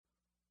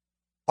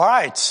All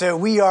right, so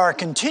we are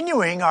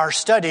continuing our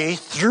study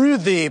through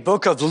the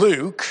book of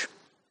Luke.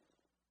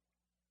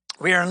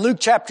 We are in Luke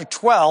chapter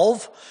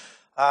 12.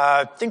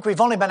 I think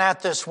we've only been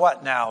at this,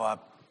 a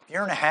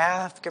year and a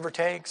half, give or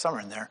take,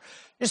 somewhere in there.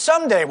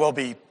 Someday we'll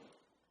be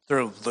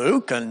through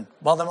Luke, and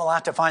then we'll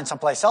have to find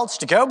someplace else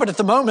to go. But at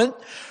the moment,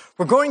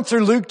 we're going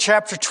through Luke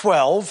chapter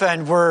 12,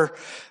 and we're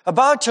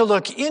about to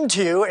look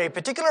into a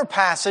particular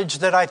passage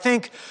that I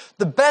think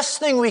the best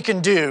thing we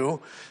can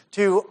do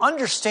to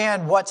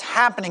understand what's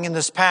happening in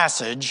this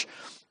passage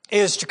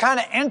is to kind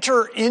of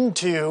enter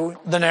into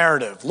the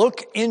narrative,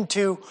 look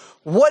into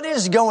what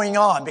is going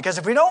on. Because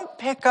if we don't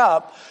pick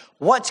up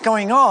what's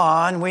going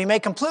on, we may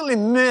completely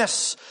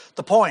miss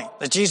the point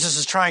that Jesus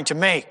is trying to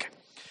make.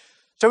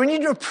 So we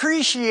need to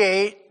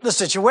appreciate the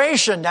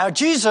situation. Now,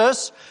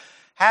 Jesus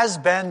has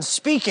been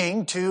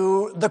speaking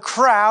to the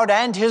crowd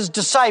and his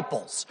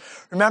disciples.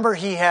 Remember,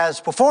 he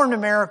has performed a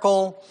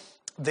miracle.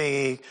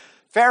 The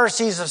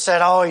Pharisees have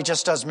said, he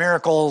just does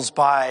miracles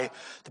by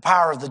the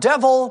power of the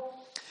devil.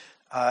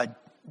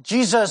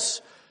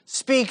 Jesus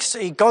speaks,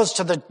 he goes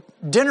to the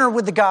dinner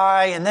with the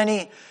guy, and then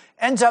he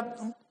ends up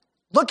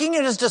looking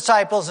at his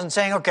disciples and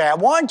saying, okay, I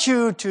want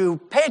you to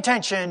pay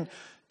attention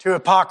to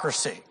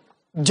hypocrisy.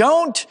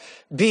 Don't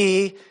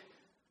be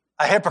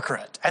a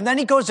hypocrite. And then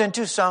he goes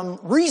into some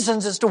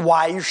reasons as to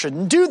why you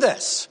shouldn't do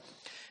this.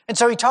 And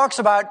so he talks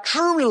about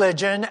true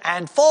religion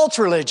and false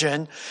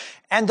religion,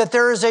 and that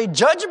there is a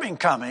judgment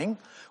coming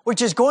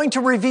which is going to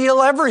reveal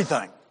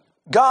everything.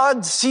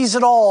 God sees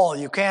it all.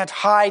 You can't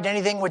hide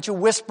anything. What you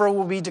whisper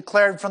will be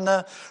declared from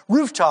the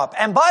rooftop.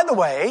 And by the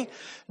way,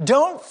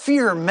 don't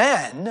fear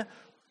men,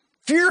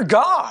 fear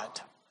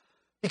God.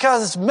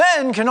 Because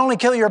men can only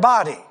kill your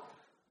body.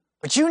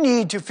 But you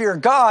need to fear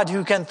God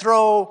who can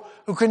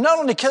not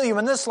only kill you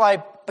in this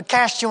life, but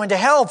cast you into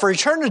hell for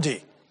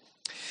eternity.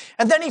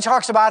 And then he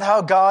talks about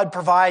how God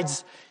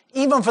provides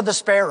even for the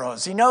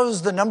sparrows. He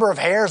knows the number of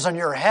hairs on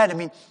your head. I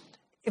mean,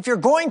 if you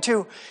want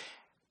to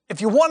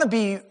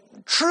be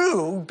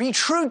true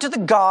to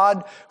the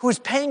God who is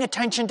paying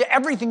attention to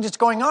everything that's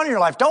going on in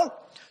your life. Don't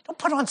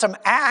put on some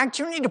act.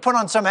 You need to put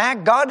on some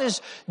act. God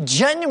is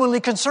genuinely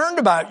concerned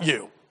about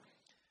you.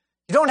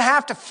 You don't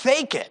have to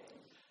fake it.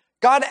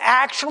 God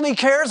actually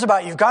cares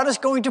about you. God is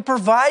going to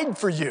provide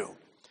for you.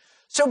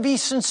 So be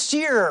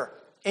sincere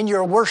in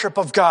your worship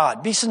of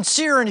God. Be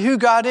sincere in who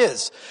God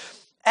is.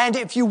 And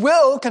if you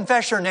will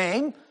confess your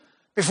name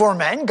before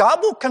men, God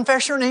will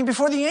confess your name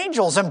before the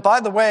angels. And by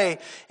the way,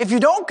 if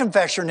you don't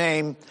confess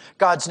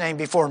God's name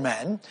before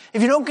men,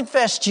 if you don't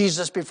confess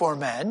Jesus before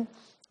men,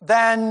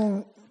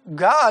 then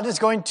God is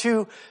going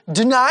to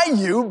deny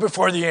you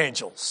before the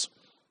angels.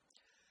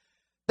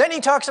 Then he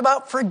talks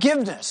about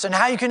forgiveness and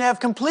how you can have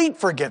complete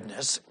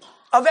forgiveness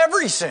of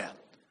every sin,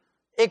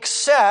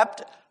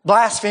 except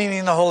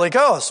blaspheming the Holy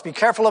Ghost. Be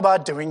careful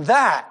about doing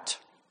that.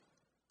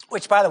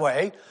 Which, by the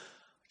way,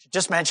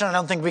 just mentioned, I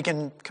don't think we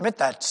can commit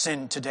that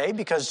sin today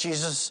because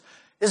Jesus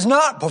is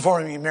not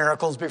performing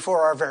miracles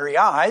before our very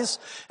eyes.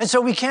 And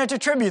so we can't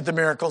attribute the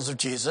miracles of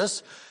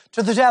Jesus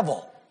to the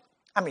devil.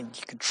 I mean,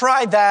 you could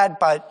try that,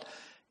 but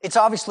it's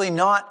obviously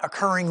not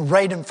occurring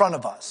right in front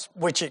of us,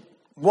 which it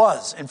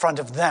was in front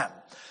of them.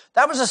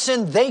 That was a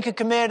sin they could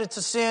commit. It's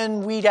a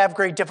sin we'd have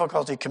great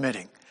difficulty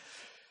committing.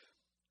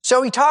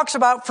 So he talks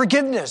about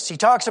forgiveness. He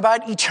talks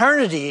about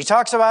eternity. He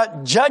talks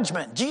about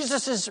judgment.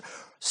 Jesus is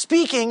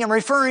speaking and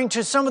referring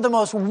to some of the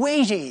most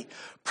weighty,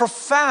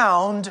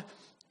 profound,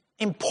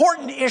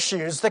 important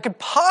issues that could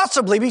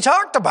possibly be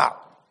talked about.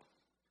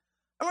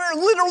 And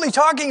we're literally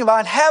talking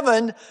about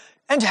heaven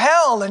and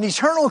hell and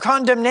eternal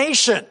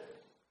condemnation.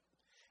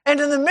 And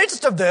in the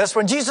midst of this,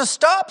 when Jesus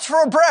stops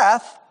for a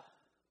breath,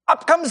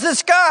 up comes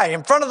this guy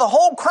in front of the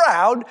whole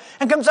crowd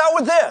and comes out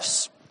with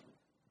this.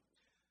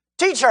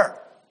 Teacher,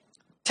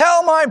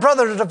 tell my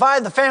brother to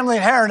divide the family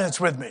inheritance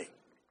with me.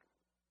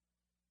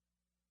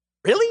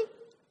 Really?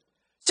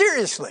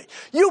 Seriously,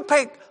 you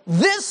pick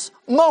this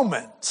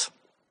moment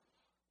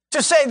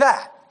to say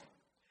that.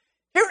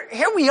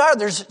 Here we are.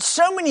 There's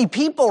so many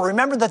people.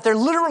 Remember that they're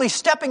literally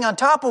stepping on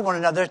top of one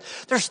another.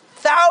 There's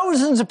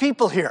thousands of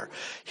people here.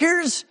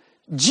 Here's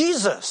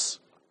Jesus,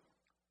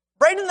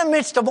 right in the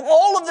midst of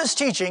all of this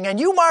teaching, and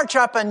you march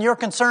up and you're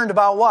concerned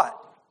about what?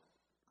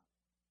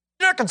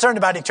 You're not concerned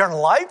about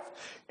eternal life.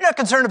 You're not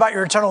concerned about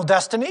your eternal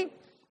destiny.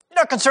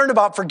 You're not concerned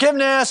about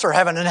forgiveness or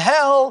heaven and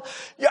hell.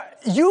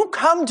 You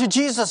come to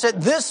Jesus at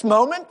this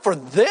moment for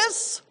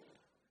this?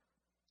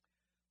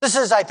 This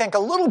is, I think, a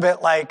little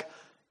bit like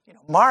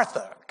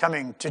Martha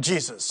coming to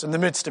Jesus in the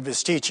midst of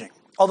his teaching.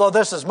 Although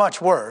this is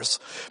much worse.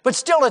 But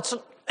still, it's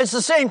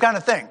the same kind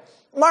of thing.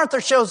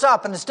 Martha shows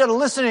up, and instead of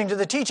listening to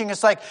the teaching,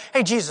 it's like,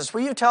 hey, Jesus,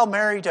 will you tell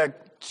Mary to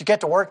get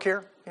to work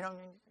here?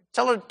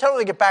 Tell her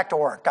to get back to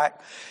work.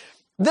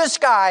 This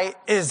guy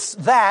is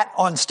that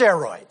on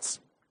steroids.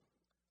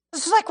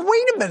 This is like,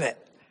 wait a minute.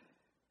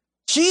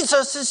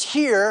 Jesus is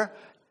here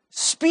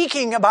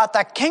speaking about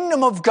the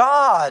kingdom of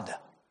God,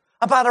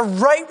 about a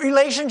right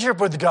relationship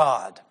with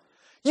God.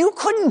 You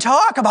couldn't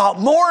talk about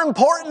more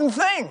important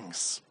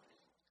things.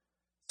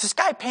 Is this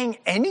guy paying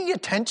any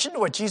attention to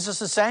what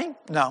Jesus is saying?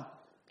 No.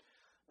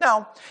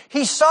 No.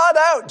 He sought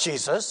out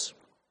Jesus.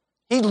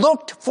 He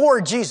looked for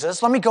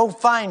Jesus. Let me go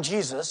find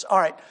Jesus. All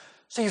right.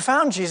 So you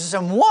found Jesus,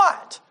 and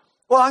what?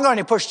 Well, I'm going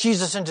to push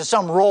Jesus into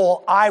some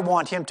role I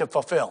want him to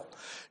fulfill.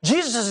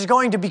 Jesus is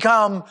going to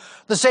become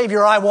the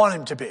Savior I want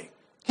him to be.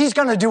 He's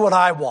going to do what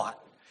I want.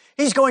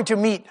 He's going to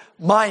meet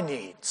my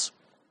needs.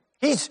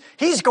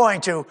 He's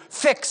going to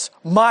fix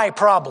my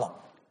problem.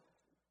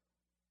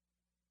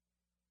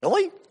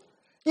 Really?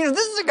 You know,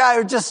 this is a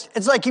guy who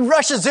it's like he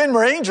rushes in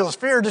where angels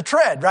fear to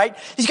tread, right?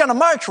 He's going to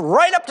march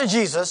right up to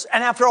Jesus,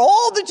 and after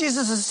all that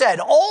Jesus has said,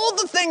 all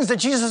the things that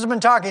Jesus has been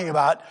talking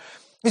about,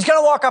 he's going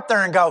to walk up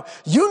there and go,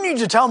 you need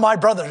to tell my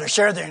brother to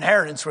share the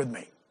inheritance with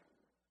me.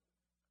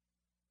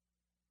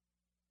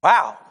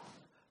 Wow.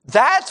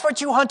 That's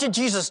what you hunted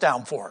Jesus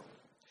down for.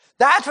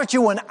 That's what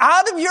you went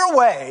out of your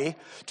way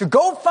to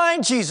go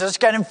find Jesus,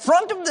 get in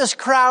front of this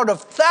crowd of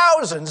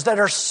thousands that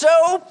are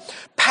so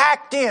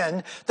packed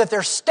in that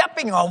they're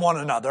stepping on one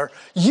another.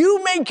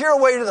 You make your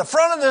way to the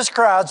front of this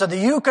crowd so that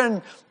you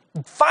can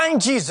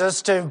find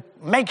Jesus to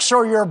make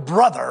sure your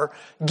brother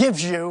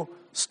gives you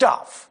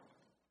stuff.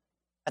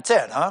 That's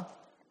it, huh?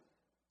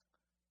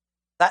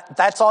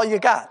 That's all you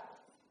got.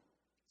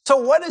 So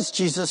what is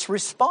Jesus'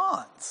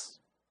 response?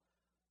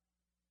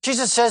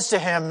 Jesus says to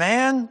him,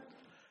 man,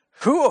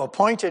 who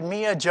appointed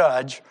me a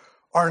judge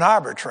or an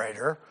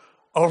arbitrator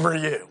over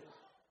you?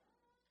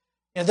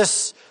 You know,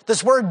 this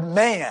word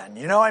man,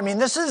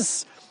 this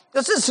is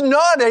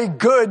not a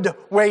good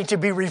way to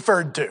be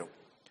referred to.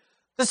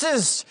 This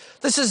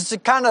is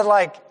kind of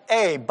like,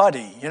 hey,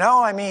 buddy,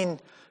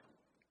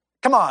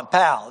 come on,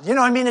 pal.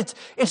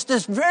 It's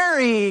this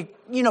very,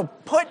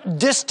 put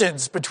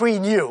distance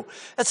between you.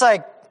 It's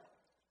like,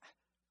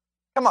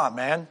 come on,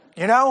 man.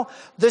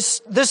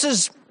 This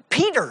is,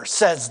 Peter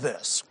says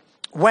this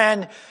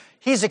when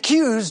he's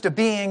accused of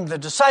being the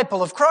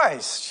disciple of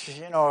Christ,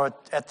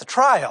 at the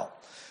trial.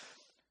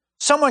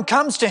 Someone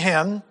comes to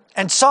him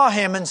and saw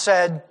him and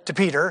said to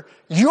Peter,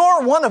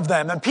 you're one of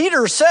them. And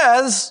Peter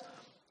says,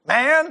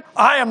 man,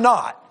 I am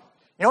not.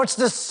 It's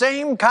the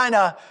same kind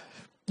of,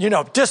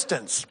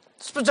 distance.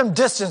 Let's put some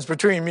distance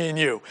between me and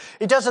you.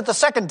 He does it the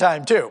second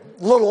time too.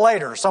 A little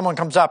later, someone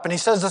comes up and he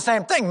says the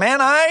same thing.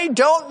 Man, I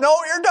don't know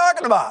what you're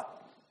talking about.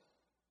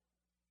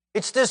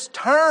 It's this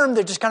term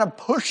that just kind of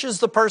pushes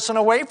the person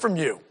away from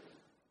you.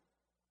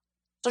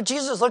 So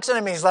Jesus looks at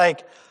him, he's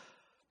like,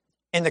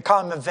 in the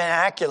common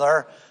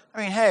vernacular,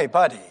 hey,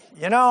 buddy,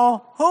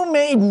 who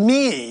made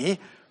me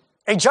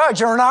a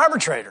judge or an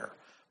arbitrator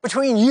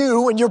between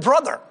you and your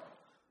brother?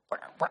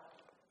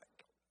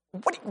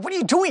 What are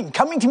you doing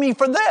coming to me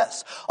for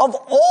this? Of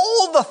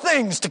all the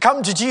things to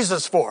come to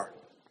Jesus for,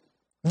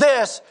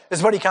 this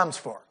is what he comes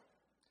for.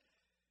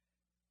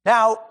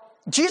 Now,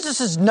 Jesus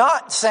is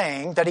not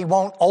saying that he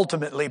won't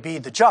ultimately be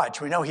the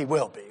judge. We know he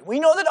will be. We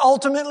know that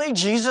ultimately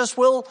Jesus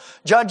will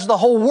judge the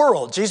whole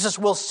world. Jesus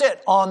will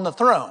sit on the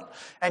throne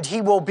and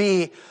he will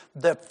be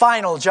the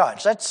final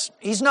judge.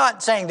 He's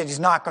not saying that he's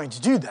not going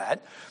to do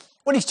that.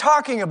 What he's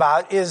talking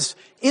about is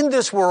in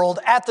this world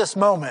at this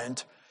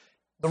moment,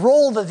 the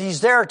role that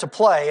he's there to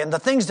play and the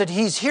things that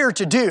he's here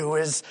to do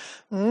is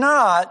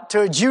not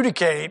to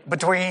adjudicate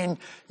between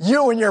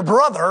you and your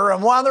brother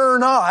and whether or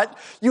not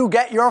you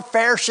get your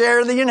fair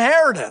share of the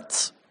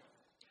inheritance.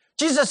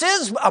 Jesus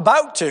is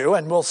about to,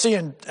 and we'll see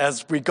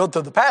as we go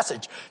through the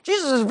passage,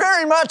 Jesus is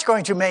very much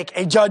going to make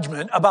a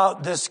judgment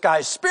about this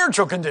guy's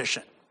spiritual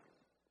condition.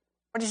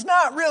 But he's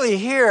not really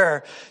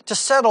here to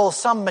settle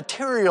some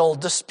material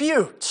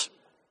dispute.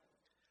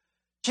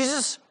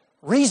 Jesus'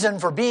 reason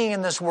for being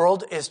in this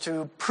world is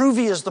to prove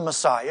he is the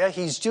Messiah.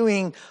 He's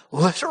doing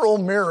literal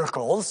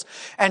miracles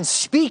and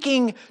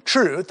speaking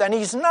truth, and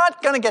he's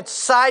not going to get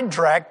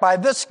sidetracked by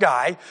this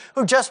guy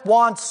who just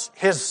wants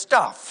his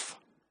stuff.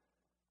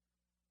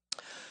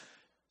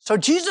 So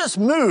Jesus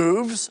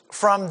moves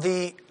from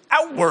the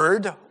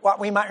outward, what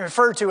we might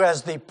refer to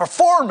as the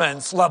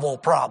performance level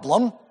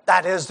problem.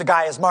 That is, the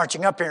guy is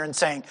marching up here and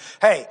saying,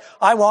 hey,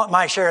 I want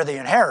my share of the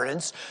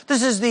inheritance.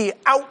 This is the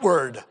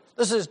outward.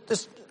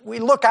 We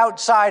look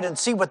outside and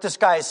see what this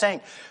guy is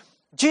saying.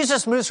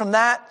 Jesus moves from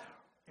that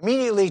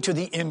immediately to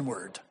the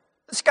inward.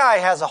 This guy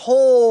has a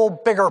whole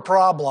bigger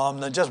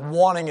problem than just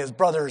wanting his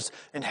brother's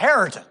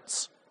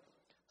inheritance.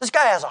 This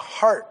guy has a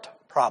heart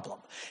problem.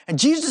 And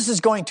Jesus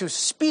is going to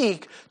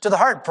speak to the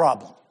heart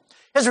problem.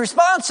 His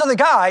response to the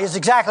guy is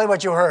exactly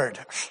what you heard.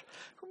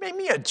 Who made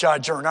me a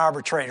judge or an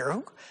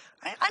arbitrator?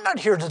 I'm not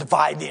here to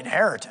divide the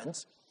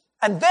inheritance.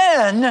 And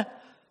then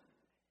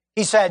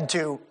he said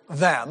to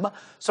them,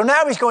 so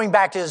now he's going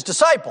back to his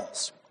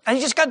disciples. And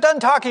he just got done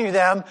talking to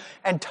them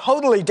and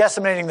totally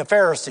decimating the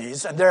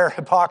Pharisees and their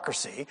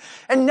hypocrisy.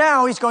 And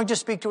now he's going to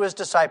speak to his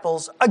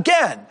disciples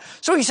again.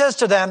 So he says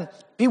to them,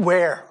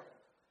 beware.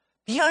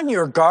 Be on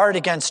your guard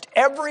against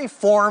every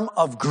form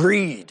of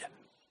greed.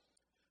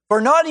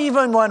 For not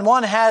even when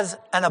one has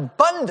an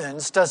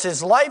abundance does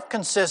his life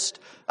consist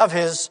of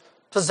his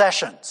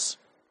possessions.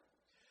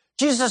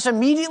 Jesus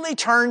immediately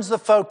turns the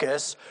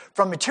focus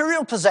from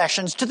material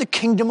possessions to the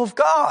kingdom of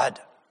God.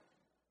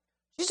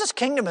 Jesus'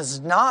 kingdom is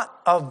not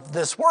of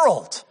this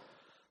world.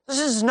 This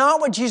is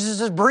not what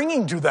Jesus is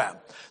bringing to them.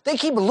 They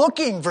keep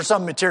looking for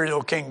some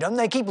material kingdom.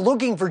 They keep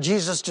looking for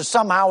Jesus to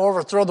somehow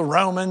overthrow the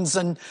Romans,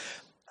 and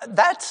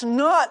that's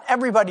not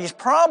everybody's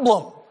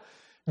problem.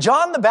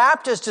 John the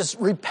Baptist is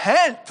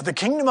repent, for the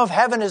kingdom of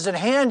heaven is at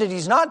hand, and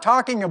he's not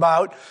talking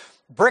about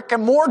brick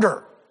and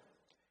mortar.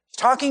 He's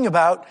talking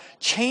about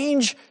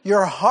change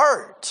your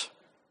heart.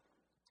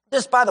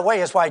 This, by the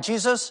way, is why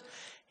Jesus,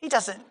 he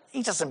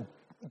doesn't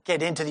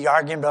get into the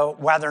argument about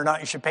whether or not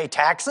you should pay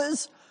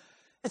taxes.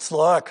 It's,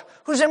 look,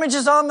 whose image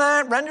is on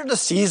that? Render to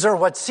Caesar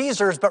what's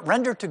Caesar's, but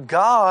render to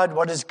God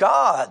what is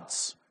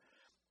God's.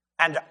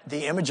 And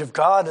the image of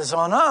God is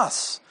on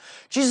us.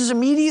 Jesus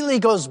immediately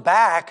goes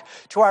back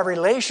to our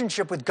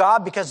relationship with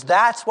God because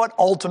that's what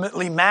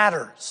ultimately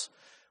matters.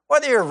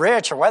 Whether you're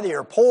rich or whether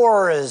you're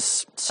poor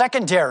is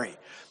secondary.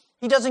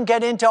 He doesn't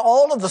get into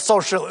all of the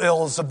social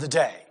ills of the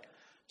day.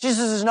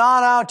 Jesus is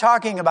not out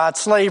talking about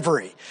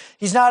slavery.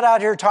 He's not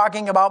out here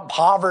talking about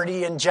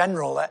poverty in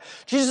general.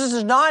 Jesus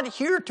is not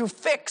here to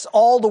fix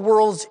all the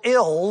world's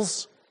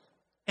ills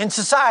in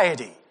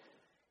society.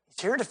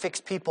 He's here to fix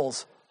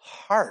people's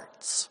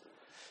hearts.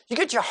 You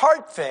get your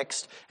heart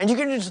fixed and you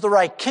get into the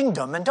right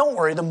kingdom, and don't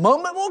worry, the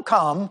moment will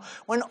come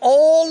when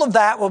all of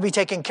that will be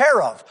taken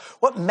care of.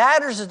 What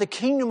matters is the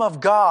kingdom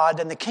of God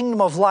and the kingdom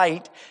of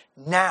light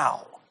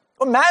now.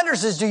 What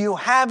matters is, do you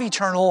have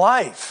eternal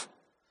life?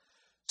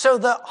 So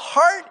the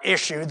heart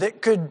issue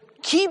that could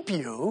keep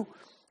you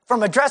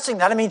from addressing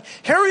that,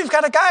 here we've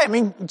got a guy,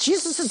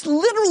 Jesus is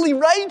literally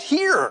right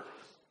here.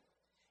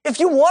 If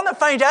you want to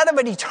find out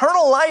about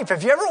eternal life,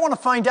 if you ever want to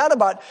find out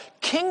about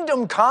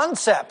kingdom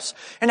concepts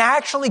and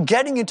actually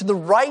getting into the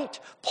right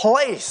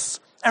place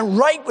and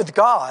right with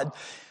God,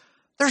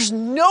 there's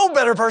no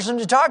better person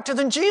to talk to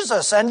than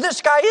Jesus. And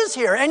this guy is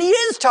here, and he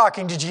is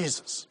talking to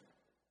Jesus.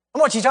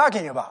 And what's he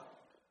talking about?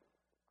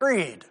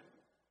 Greed.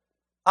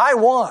 I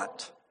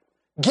want.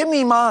 Give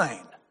me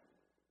mine.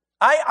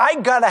 I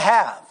gotta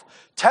have.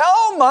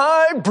 Tell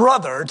my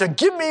brother to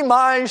give me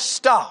my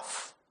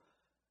stuff.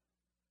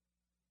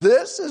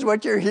 This is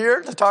what you're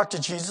here to talk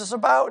to Jesus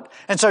about?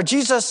 And so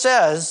Jesus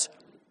says,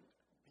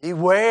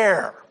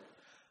 beware.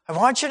 I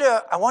want you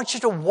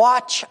to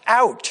watch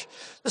out.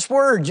 This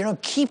word,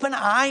 keep an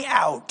eye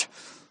out.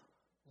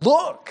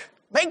 Look,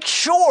 make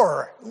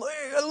sure,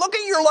 look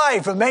at your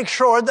life and make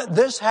sure that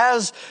this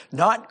has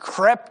not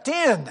crept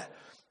in.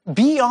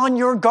 Be on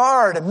your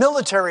guard, a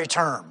military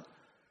term.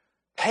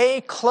 Pay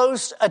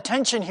close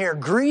attention here.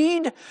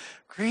 Greed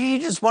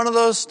is one of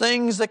those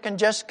things that can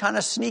just kind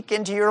of sneak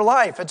into your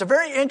life. It's a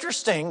very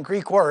interesting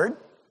Greek word.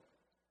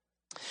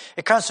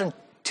 It comes from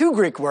two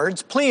Greek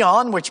words,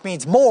 pleon, which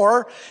means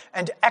more,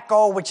 and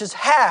echo, which is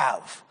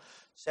have.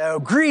 So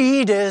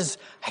greed is,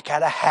 I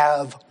gotta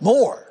have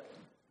more.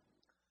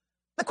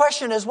 The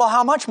question is, well,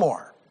 how much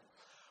more?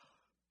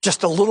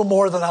 Just a little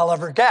more than I'll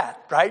ever get,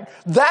 right?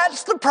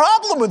 That's the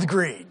problem with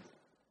greed.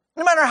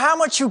 No matter how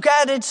much you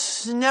get,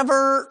 it's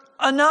never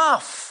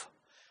enough.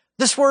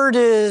 This word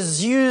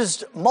is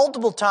used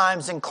multiple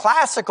times in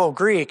classical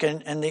Greek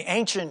and the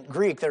ancient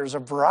Greek. There's a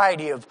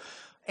variety of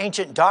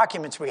ancient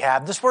documents we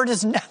have. This word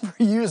is never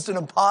used in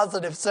a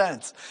positive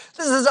sense.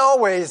 This is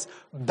always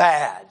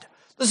bad.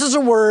 This is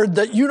a word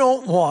that you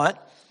don't want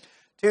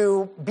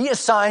to be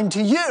assigned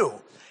to you.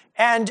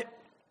 And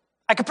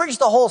I could preach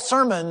the whole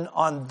sermon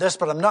on this,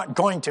 but I'm not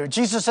going to.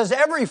 Jesus says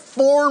every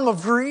form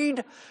of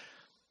greed,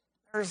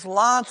 there's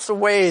lots of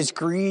ways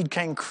greed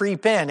can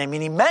creep in.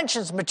 He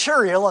mentions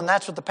material, and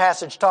that's what the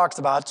passage talks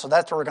about, so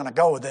that's where we're going to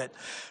go with it.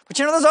 But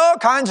there's all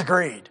kinds of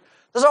greed.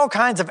 There's all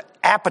kinds of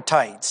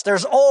appetites.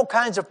 There's all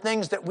kinds of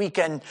things that we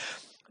can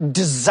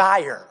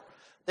desire.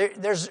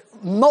 There's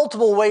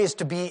multiple ways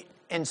to be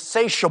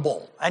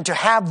insatiable and to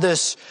have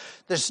this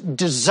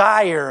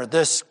desire,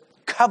 this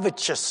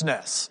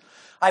covetousness.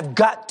 I've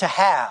got to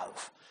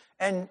have.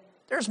 And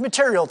there's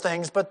material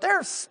things, but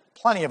there's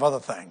plenty of other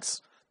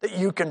things that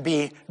you can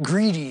be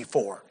greedy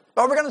for.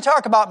 But we're going to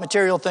talk about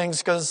material things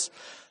because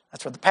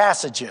that's what the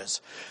passage is.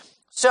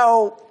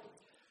 So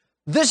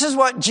this is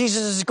what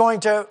Jesus is going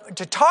to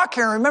talk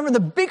here. Remember,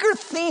 the bigger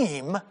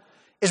theme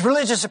is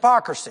religious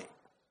hypocrisy.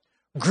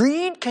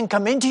 Greed can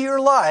come into your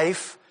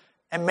life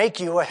and make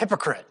you a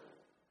hypocrite.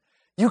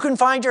 You can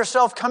find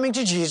yourself coming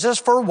to Jesus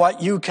for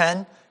what you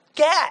can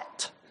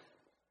get.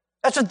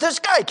 That's what this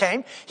guy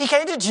came. He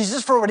came to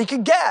Jesus for what he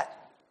could get.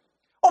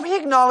 Oh, he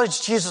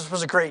acknowledged Jesus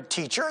was a great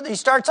teacher. He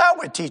starts out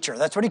with teacher.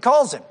 That's what he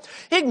calls him.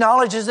 He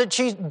acknowledges that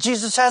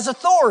Jesus has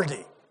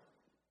authority.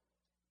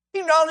 He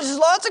acknowledges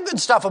lots of good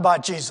stuff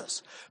about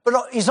Jesus.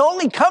 But he's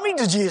only coming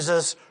to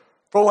Jesus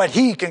for what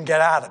he can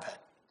get out of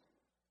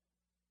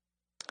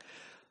it.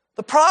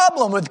 The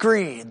problem with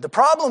greed, the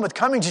problem with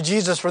coming to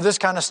Jesus for this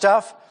kind of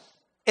stuff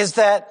is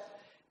that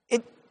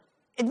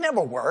it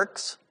never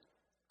works.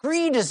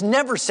 Greed is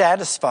never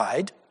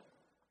satisfied.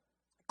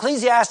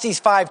 Ecclesiastes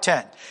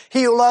 5:10.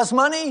 He who loves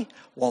money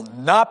will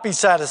not be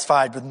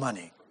satisfied with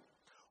money,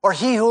 or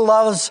he who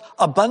loves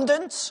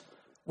abundance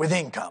with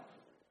income.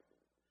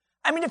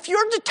 I mean, if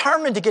you're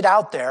determined to get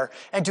out there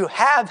and to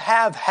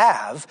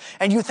have,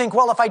 and you think,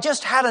 well, if I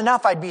just had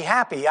enough, I'd be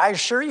happy, I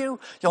assure you,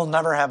 you'll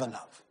never have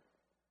enough.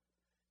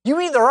 You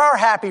either are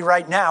happy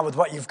right now with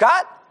what you've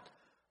got,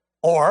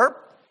 or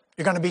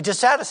you're going to be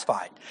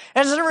dissatisfied.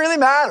 And it doesn't really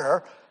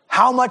matter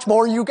how much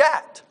more you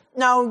get.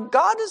 Now,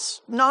 God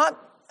doesn't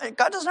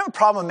have a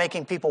problem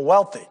making people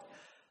wealthy.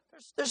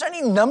 There's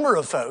any number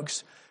of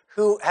folks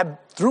who have,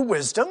 through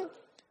wisdom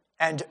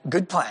and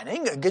good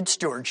planning, good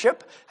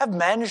stewardship, have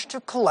managed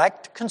to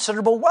collect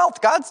considerable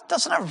wealth. God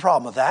doesn't have a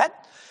problem with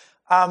that.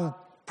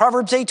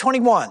 Proverbs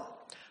 8:21,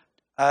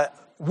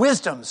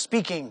 wisdom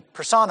speaking,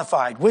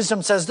 personified.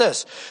 Wisdom says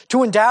this,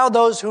 to endow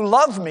those who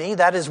love me,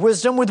 that is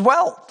wisdom, with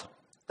wealth,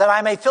 that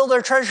I may fill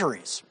their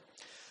treasuries.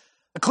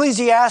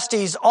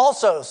 Ecclesiastes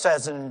also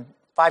says in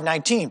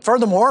 5:19,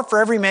 furthermore, for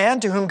every man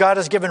to whom God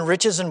has given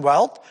riches and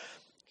wealth,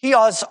 he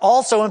has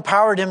also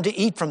empowered him to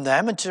eat from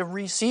them and to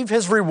receive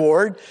his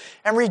reward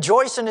and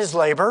rejoice in his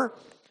labor.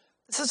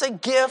 This is a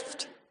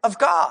gift of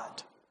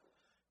God.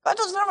 God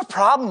doesn't have a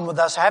problem with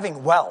us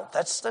having wealth.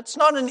 That's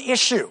not an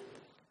issue,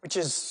 which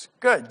is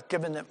good,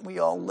 given that we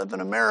all live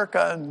in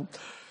America and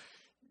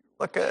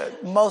look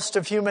at most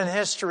of human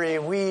history,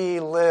 we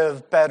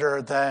live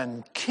better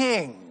than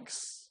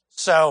kings.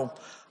 So,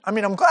 I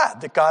mean, I'm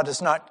glad that God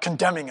is not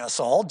condemning us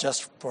all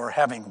just for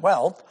having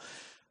wealth.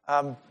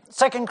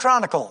 2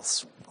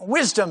 Chronicles,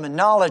 wisdom and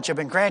knowledge have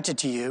been granted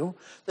to you.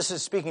 This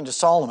is speaking to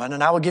Solomon.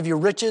 And I will give you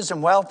riches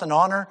and wealth and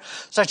honor,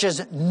 such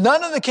as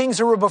none of the kings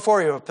who were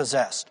before you have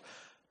possessed,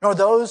 nor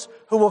those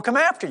who will come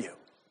after you.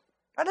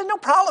 I had no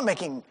problem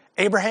making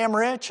Abraham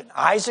rich, and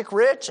Isaac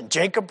rich, and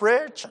Jacob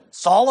rich, and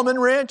Solomon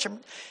rich.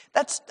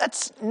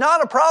 That's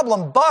not a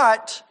problem,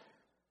 but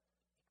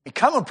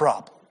become a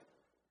problem.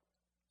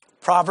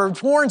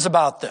 Proverbs warns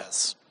about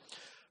this.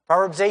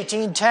 Proverbs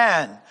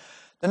 18:10.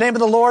 The name of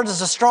the Lord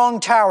is a strong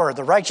tower.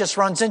 The righteous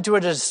runs into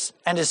it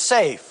and is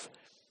safe.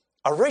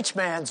 A rich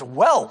man's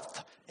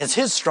wealth is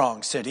his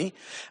strong city,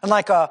 and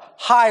like a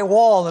high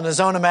wall in his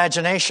own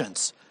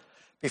imaginations.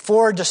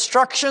 Before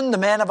destruction,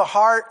 the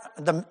heart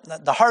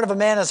of a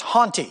man is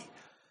haughty.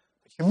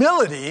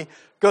 Humility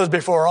goes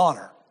before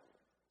honor.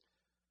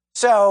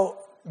 So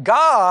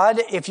God,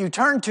 if you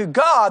turn to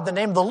God, the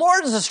name of the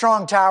Lord is a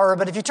strong tower,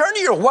 but if you turn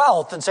to your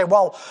wealth and say,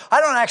 well,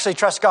 I don't actually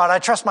trust God, I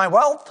trust my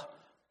wealth,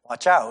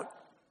 watch out.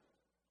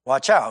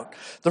 Watch out.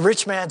 The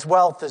rich man's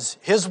wealth is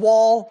his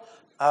wall,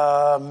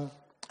 and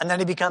then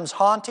he becomes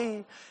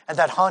haughty, and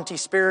that haughty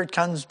spirit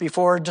comes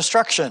before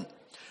destruction.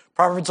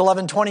 Proverbs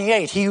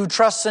 11:28, he who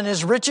trusts in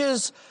his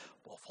riches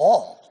will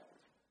fall.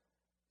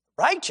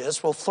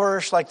 Righteous will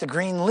flourish like the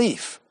green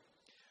leaf.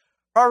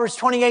 Proverbs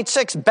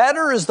 28:6,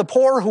 better is the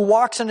poor who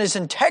walks in his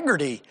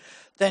integrity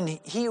than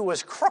he who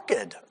is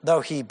crooked,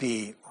 though he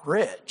be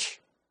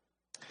rich.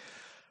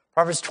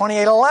 Proverbs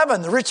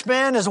 28:11, the rich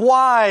man is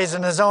wise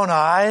in his own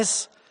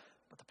eyes,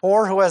 but the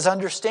poor who has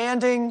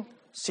understanding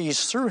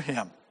sees through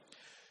him.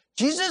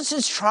 Jesus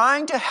is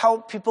trying to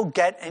help people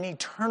get an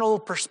eternal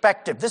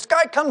perspective. This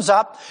guy comes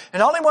up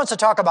and all he wants to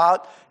talk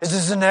about is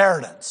his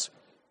inheritance,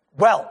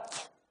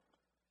 wealth.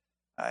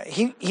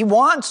 He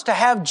wants to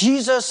have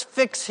Jesus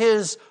fix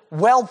his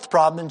wealth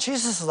problem. And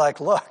Jesus is like,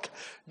 look,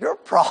 your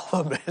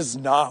problem is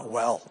not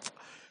wealth.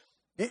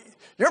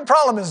 Your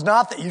problem is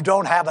not that you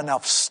don't have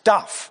enough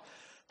stuff.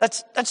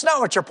 That's not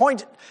what your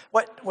point,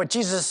 what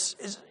Jesus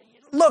is.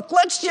 Look,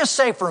 let's just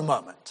say for a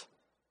moment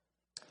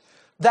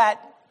that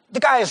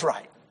the guy is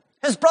right.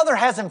 His brother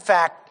has, in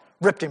fact,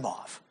 ripped him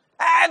off.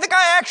 The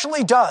guy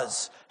actually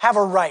does have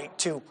a right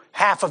to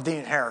half of the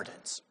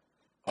inheritance.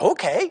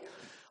 Okay,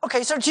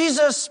 so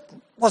Jesus,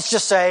 let's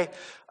just say,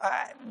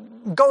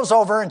 goes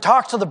over and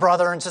talks to the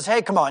brother and says,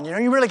 hey, come on,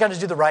 you really got to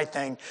do the right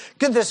thing.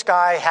 Give this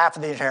guy half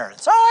of the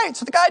inheritance. All right,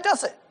 so the guy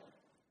does it.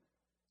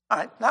 All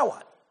right, now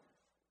what?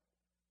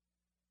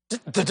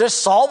 Did this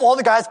solve all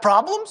the guy's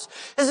problems?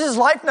 Is his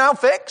life now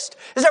fixed?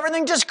 Is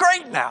everything just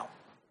great now?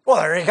 Well,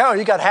 there you go.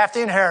 You got half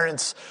the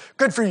inheritance.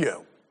 Good for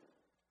you.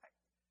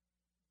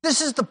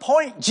 This is the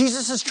point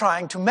Jesus is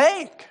trying to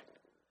make.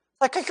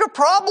 Like, your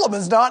problem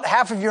is not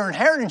half of your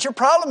inheritance. Your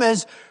problem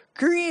is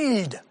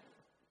greed.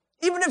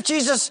 Even if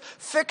Jesus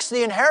fixed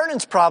the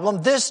inheritance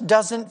problem, this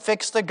doesn't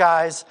fix the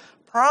guy's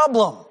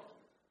problem.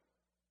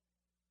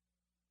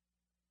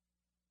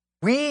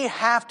 We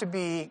have to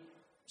be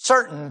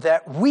certain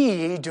that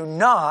we do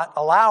not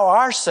allow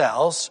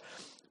ourselves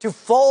to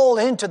fall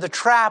into the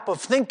trap of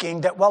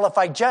thinking that, well, if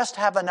I just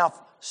have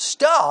enough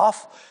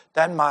stuff,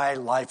 then my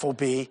life will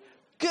be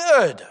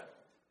good.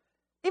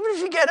 Even if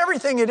you get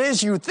everything it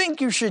is you think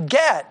you should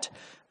get,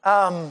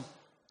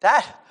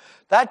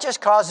 that just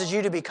causes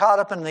you to be caught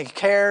up in the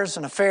cares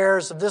and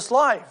affairs of this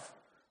life.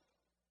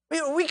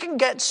 We can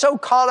get so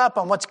caught up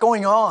on what's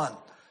going on.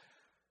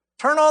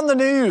 Turn on the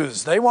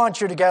news. They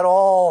want you to get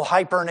all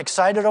hyper and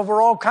excited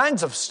over all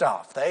kinds of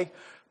stuff. In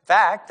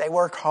fact, they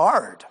work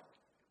hard.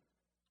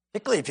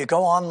 Particularly if you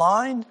go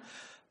online,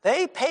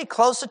 they pay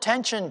close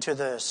attention to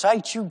the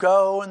sites you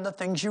go and the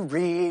things you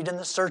read and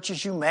the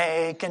searches you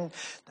make, and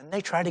then they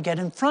try to get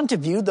in front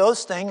of you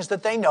those things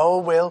that they know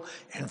will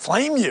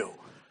inflame you.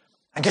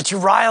 and get you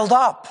riled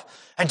up.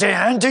 And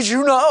did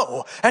you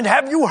know? And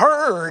have you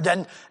heard?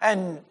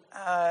 And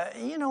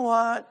you know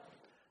what?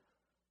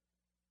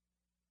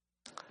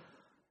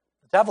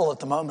 The devil at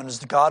the moment is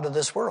the god of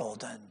this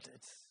world, and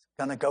it's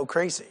going to go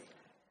crazy.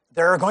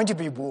 There are going to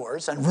be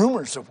wars and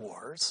rumors of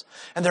wars,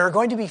 and there are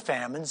going to be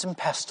famines and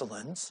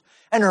pestilence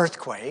and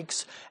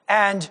earthquakes,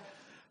 and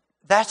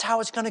that's how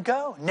it's going to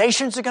go.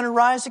 Nations are going to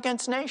rise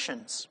against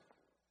nations.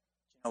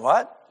 You know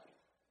what?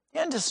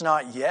 The end is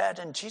not yet,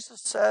 and Jesus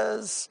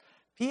says,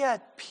 be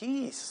at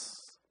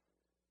peace.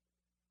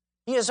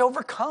 He has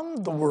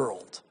overcome the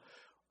world.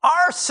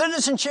 Our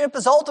citizenship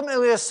is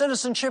ultimately a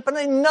citizenship in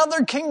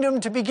another kingdom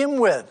to begin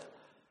with.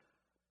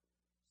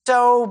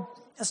 So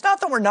it's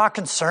not that we're not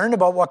concerned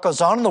about what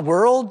goes on in the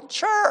world.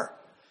 Sure.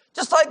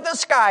 Just like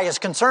this guy is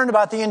concerned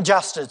about the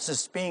injustice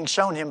that's being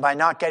shown him by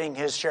not getting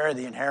his share of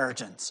the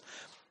inheritance.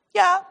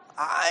 Yeah,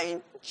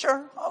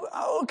 sure,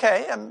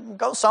 okay,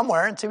 go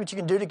somewhere and see what you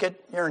can do to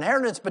get your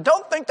inheritance, but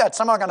don't think that's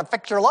somehow going to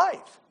fix your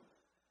life.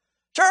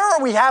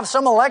 Sure, we have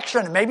some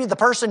election, and maybe the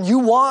person you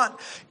want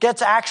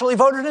gets actually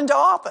voted into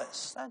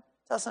office. That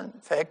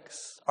doesn't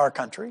fix our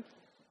country.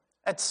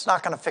 It's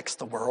not going to fix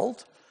the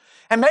world.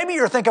 And maybe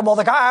you're thinking, well,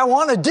 the guy I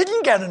wanted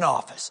didn't get an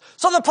office,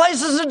 so the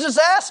place is a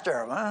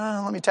disaster.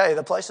 Well, let me tell you,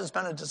 the place has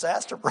been a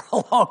disaster for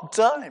a long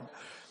time.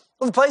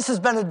 Well, the place has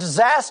been a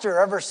disaster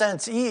ever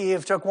since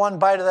Eve took one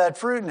bite of that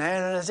fruit and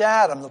handed it to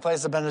Adam. The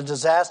place has been a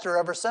disaster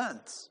ever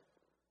since.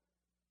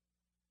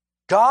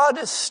 God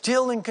is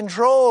still in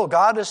control.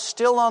 God is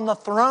still on the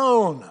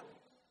throne.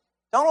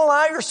 Don't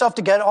allow yourself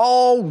to get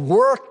all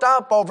worked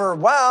up over,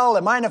 well,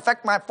 it might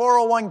affect my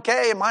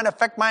 401k, it might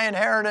affect my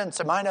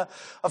inheritance, it might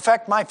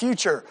affect my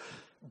future.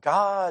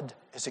 God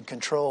is in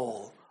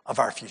control of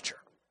our future.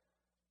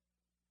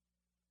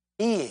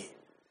 He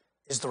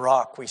is the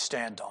rock we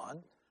stand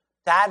on.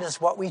 That is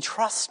what we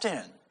trust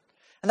in.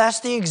 And that's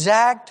the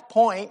exact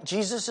point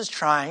Jesus is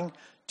trying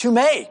to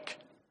make.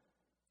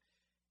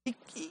 He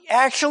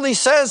actually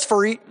says,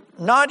 for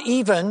not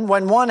even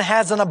when one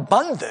has an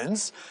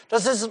abundance,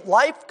 does his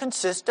life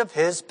consist of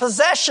his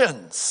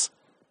possessions.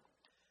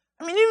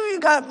 I mean, if you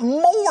got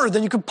more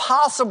than you could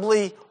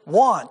possibly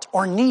want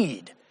or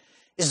need,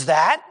 is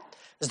that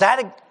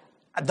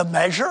the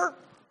measure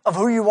of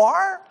who you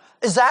are?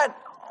 Is that,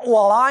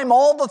 well, I'm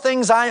all the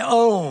things I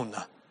own?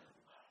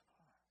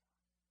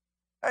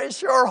 I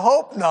sure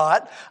hope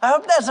not. I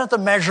hope that's not the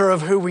measure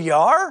of who we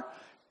are.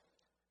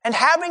 And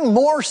having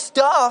more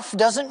stuff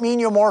doesn't mean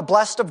you're more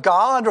blessed of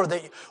God or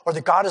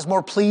that God is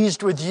more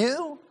pleased with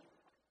you.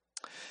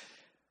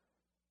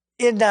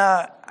 In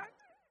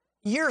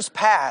years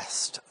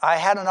past, I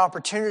had an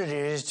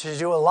opportunity to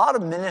do a lot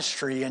of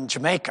ministry in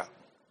Jamaica.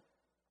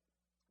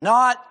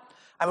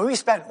 We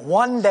spent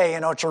one day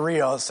in Ocho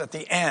Rios at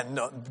the end,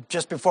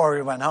 just before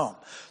we went home.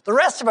 The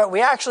rest of it,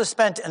 we actually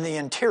spent in the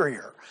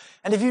interior.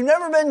 And if you've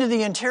never been to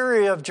the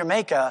interior of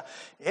Jamaica,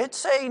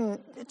 it's a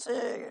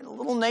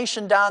little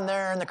nation down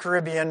there in the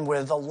Caribbean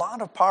with a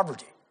lot of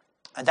poverty.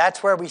 And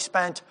that's where we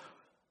spent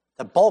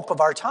the bulk of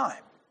our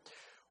time.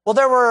 Well,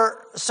 there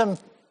were some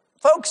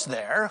folks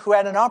there who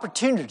had an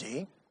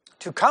opportunity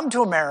to come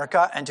to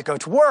America and to go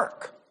to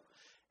work.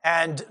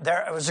 And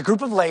there was a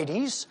group of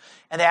ladies,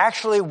 and they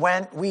actually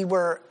we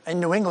were in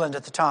New England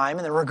at the time,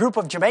 and there were a group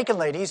of Jamaican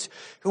ladies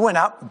who went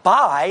up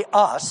by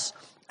us,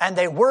 and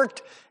they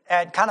worked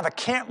at kind of a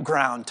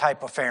campground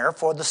type affair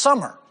for the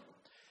summer.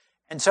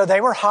 And so they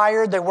were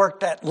hired, they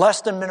worked at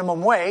less than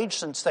minimum wage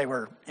since they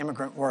were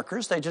immigrant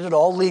workers. They did it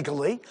all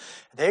legally.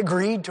 They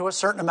agreed to a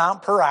certain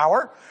amount per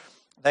hour.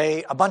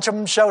 A bunch of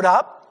them showed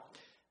up.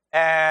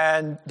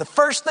 And the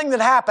first thing that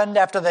happened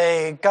after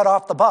they got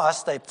off the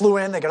bus, they flew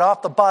in, they got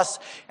off the bus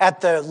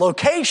at the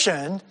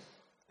location,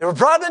 they were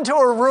brought into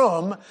a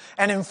room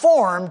and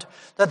informed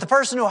that the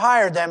person who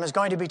hired them is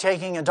going to be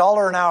taking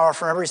 $1 an hour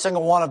from every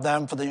single one of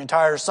them for the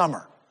entire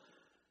summer.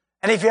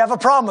 And if you have a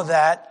problem with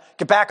that,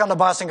 get back on the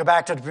bus and go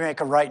back to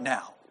Jamaica right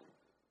now.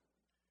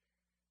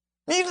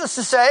 Needless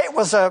to say, it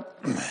was a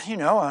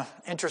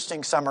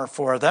interesting summer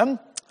for them.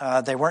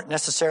 They weren't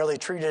necessarily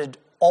treated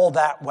all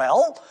that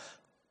well.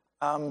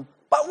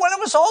 But when it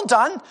was all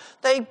done,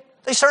 they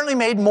certainly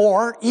made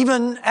more.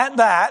 Even at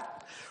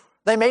that,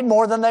 they made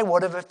more than they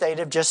would have if they'd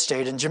have just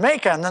stayed in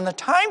Jamaica. And then the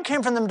time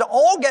came for them to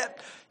all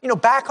get,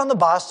 back on the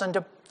bus and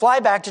to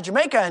fly back to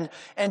Jamaica.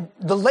 And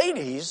the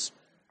ladies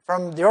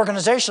from the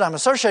organization I'm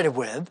associated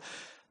with,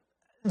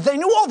 they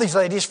knew all these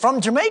ladies from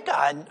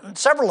Jamaica, and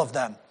several of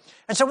them.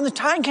 And so when the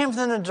time came for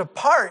them to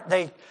depart,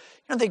 they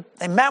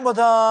met with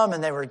them,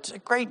 and they were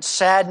great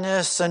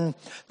sadness, and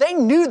they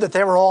knew that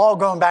they were all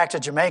going back to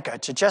Jamaica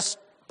to just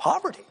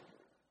poverty,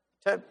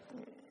 to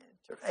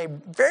a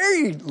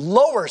very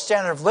lower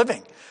standard of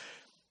living.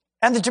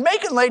 And the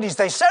Jamaican ladies,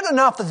 they said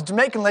enough that the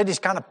Jamaican ladies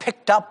kind of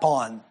picked up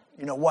on,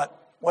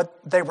 what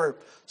they were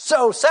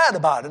so sad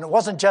about, and it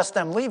wasn't just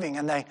them leaving.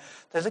 And they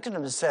looked at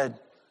them and said,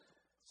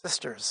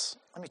 "Sisters,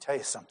 let me tell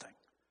you something.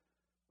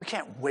 We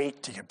can't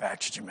wait to get back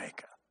to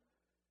Jamaica.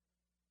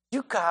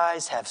 You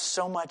guys have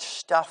so much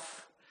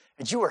stuff,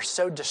 but you are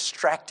so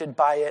distracted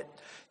by it.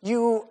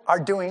 You are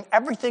doing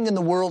everything in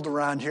the world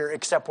around here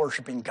except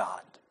worshiping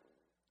God.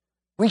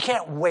 We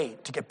can't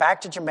wait to get back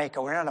to Jamaica.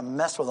 We're not going to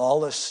mess with all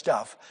this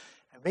stuff.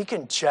 And we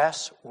can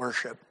just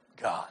worship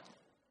God.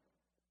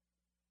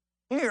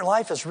 Your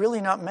life is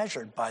really not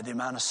measured by the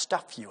amount of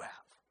stuff you have.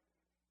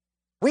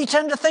 We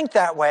tend to think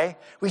that way.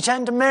 We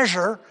tend to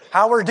measure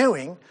how we're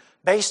doing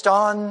based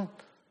on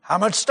how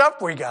much stuff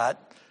we got.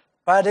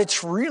 But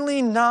it's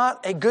really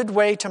not a good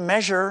way to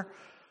measure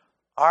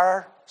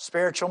our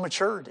spiritual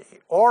maturity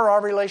or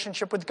our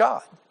relationship with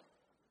God.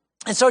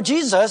 And so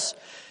Jesus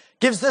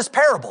gives this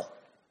parable.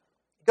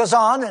 He goes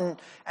on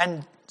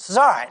and says,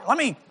 all right, let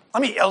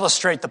me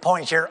illustrate the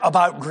point here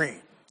about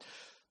greed.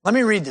 Let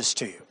me read this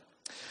to you.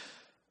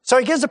 So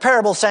he gives a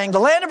parable saying, the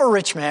land of a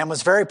rich man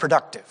was very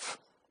productive.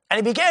 And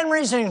he began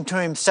reasoning to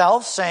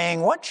himself,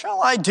 saying, what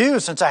shall I do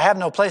since I have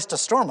no place to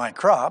store my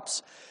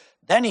crops?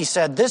 Then he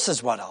said, this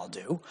is what I'll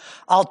do.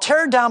 I'll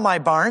tear down my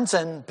barns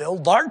and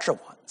build larger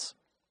ones.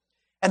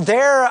 And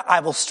there I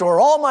will store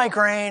all my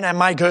grain and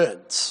my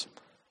goods.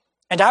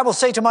 And I will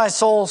say to my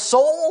soul,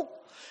 soul,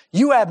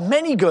 you have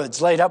many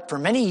goods laid up for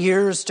many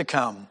years to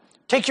come.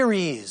 Take your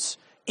ease,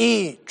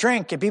 eat,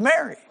 drink, and be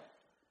merry.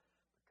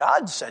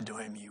 God said to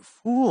him, you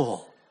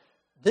fool,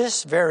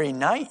 this very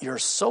night your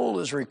soul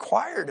is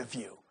required of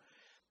you.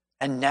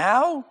 And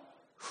now,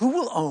 who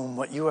will own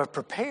what you have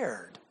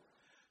prepared?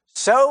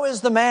 So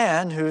is the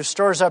man who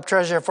stores up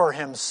treasure for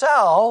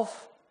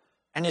himself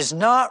and is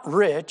not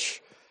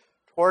rich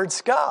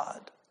towards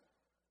God.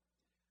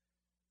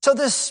 So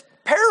this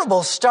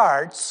parable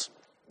starts,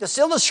 this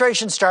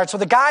illustration starts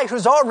with a guy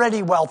who's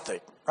already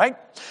wealthy, right?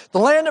 The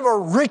land of a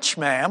rich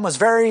man was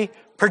very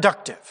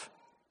productive.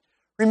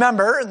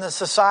 Remember, in the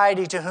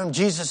society to whom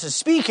Jesus is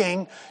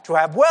speaking, to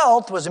have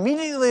wealth was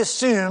immediately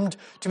assumed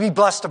to be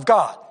blessed of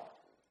God.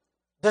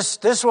 This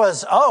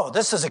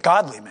is a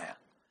godly man.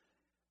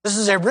 This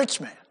is a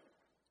rich man.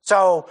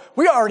 So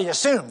we already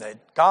assume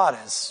that God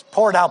has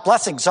poured out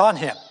blessings on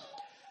him.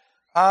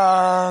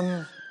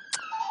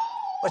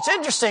 What's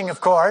interesting,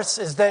 of course,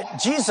 is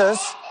that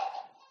Jesus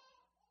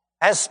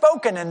has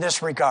spoken in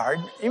this regard.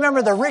 You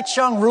remember the rich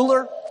young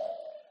ruler?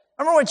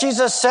 Remember what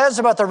Jesus says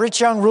about the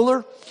rich young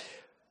ruler?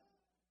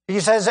 He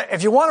says,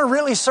 if you want to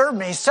really serve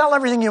me, sell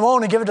everything you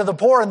own and give it to the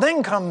poor, and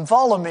then come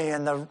follow me.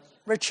 And the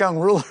rich young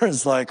ruler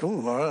is like,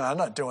 ooh, I'm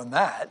not doing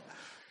that.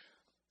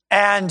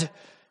 And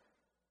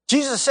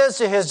Jesus says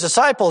to his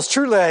disciples,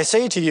 truly I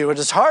say to you, it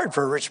is hard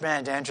for a rich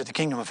man to enter the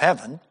kingdom of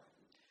heaven.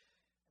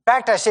 In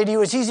fact, I say to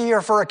you, it's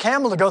easier for a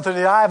camel to go through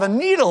the eye of a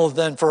needle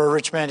than for a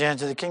rich man to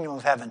enter the kingdom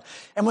of heaven.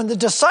 And when the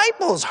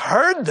disciples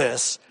heard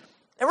this,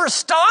 they were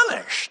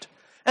astonished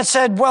and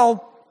said,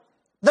 well,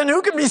 then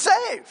who can be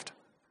saved?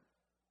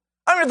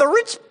 I mean, the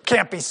rich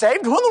can't be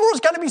saved. Who in the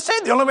world's going to be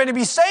saved? The only way to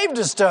be saved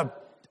is to,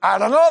 I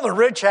don't know, the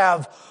rich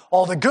have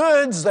all the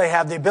goods. They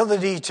have the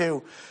ability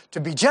to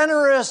be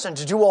generous and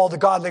to do all the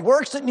godly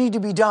works that need to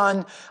be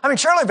done. I mean,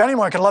 surely if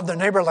anyone can love their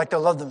neighbor like they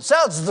love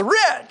themselves, it's the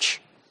rich.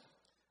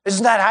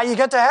 Isn't that how you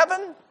get to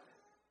heaven? And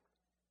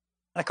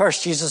of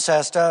course, Jesus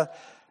has to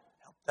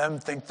help them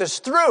think this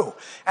through.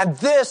 And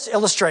this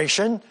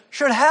illustration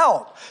should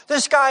help.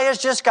 This guy has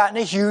just gotten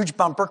a huge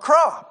bumper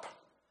crop.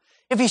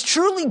 If he's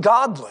truly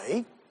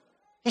godly,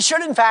 he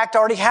should, in fact,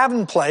 already have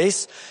in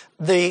place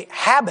the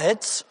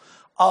habits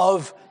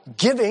of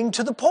giving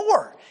to the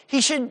poor.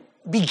 He should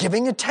be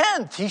giving a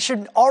tenth. He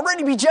should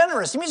already be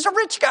generous. I mean, he's a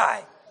rich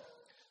guy.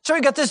 So he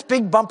got this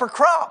big bumper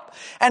crop.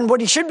 And what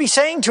he should be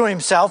saying to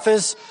himself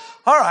is,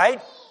 all right,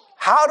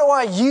 how do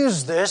I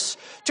use this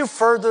to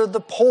further the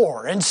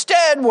poor?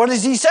 Instead, what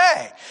does he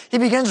say? He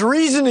begins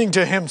reasoning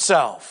to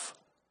himself.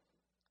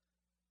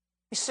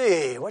 You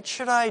see, what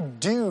should I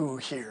do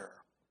here?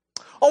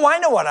 Oh, I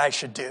know what I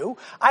should do.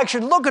 I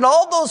should look at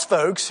all those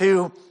folks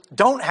who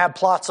don't have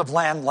plots of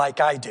land like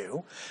I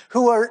do,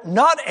 who are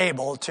not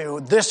able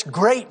to, this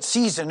great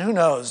season, who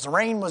knows, the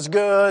rain was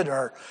good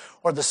or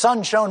the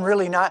sun shone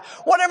really not,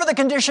 whatever the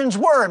conditions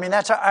were. I mean,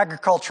 that's how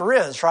agriculture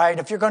is, right?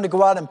 If you're going to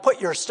go out and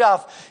put your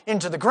stuff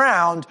into the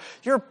ground,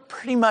 you're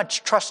pretty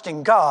much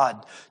trusting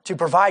God to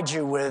provide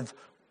you with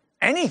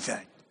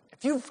anything.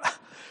 If you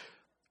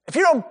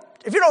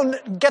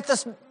don't get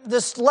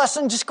this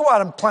lesson, just go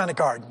out and plant a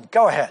garden.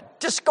 Go ahead.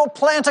 Just go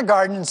plant a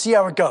garden and see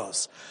how it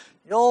goes.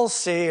 You'll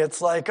see it's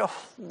like, oh,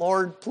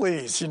 Lord,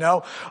 please,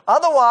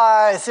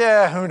 Otherwise,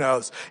 who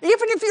knows?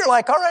 Even if you're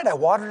like, all right, I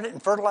watered it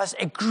and fertilized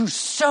it. It grew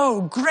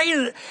so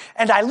great.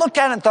 And I looked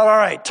at it and thought, all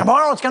right,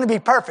 tomorrow it's going to be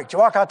perfect. You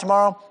walk out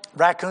tomorrow,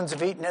 raccoons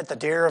have eaten it, the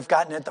deer have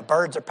gotten it, the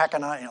birds are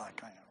pecking on it. You're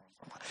like,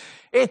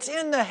 it's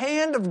in the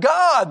hand of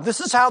God. This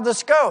is how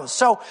this goes.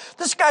 So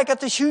this guy got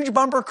this huge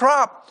bumper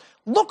crop.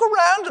 Look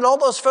around at all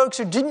those folks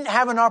who didn't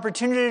have an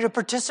opportunity to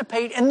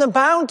participate in the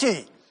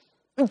bounty.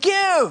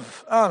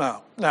 Give.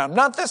 Oh, no,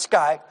 not this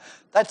guy.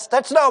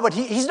 That's not what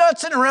he's not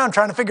sitting around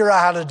trying to figure out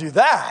how to do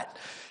that.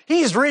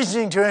 He's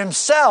reasoning to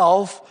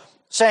himself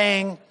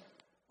saying,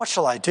 what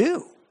shall I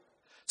do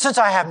since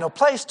I have no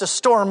place to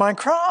store my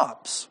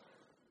crops?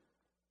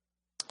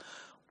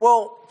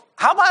 Well,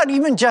 how about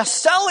even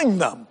just selling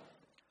them?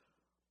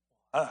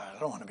 I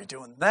don't want to be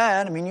doing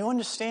that. I mean, you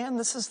understand,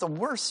 this is the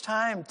worst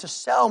time to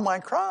sell my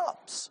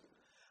crops.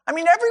 I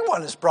mean,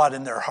 everyone has brought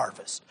in their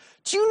harvest.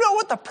 Do you know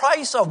what the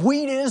price of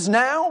wheat is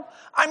now?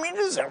 I mean, it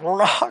is at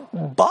rock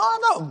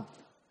bottom.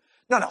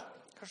 No.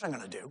 Here's what I'm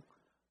going to do.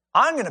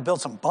 I'm going to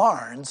build some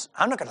barns.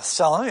 I'm not going to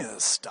sell any of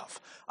this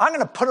stuff. I'm going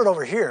to put it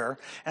over here,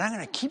 and I'm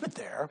going to keep it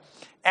there.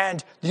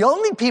 And the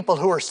only people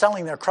who are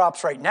selling their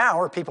crops right now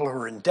are people who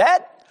are in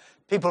debt,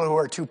 people who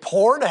are too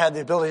poor to have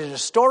the ability to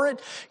store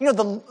it. You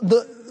know,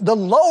 the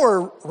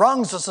lower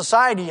rungs of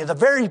society are the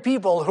very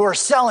people who are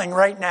selling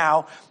right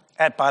now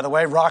at, by the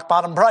way, rock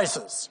bottom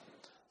prices.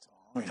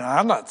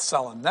 I'm not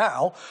selling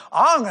now.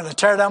 I'm going to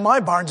tear down my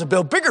barns and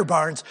build bigger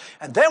barns.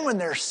 And then when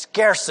there's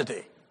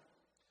scarcity,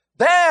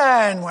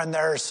 then when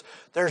there's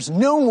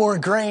no more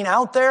grain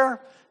out there,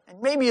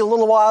 and maybe a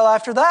little while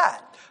after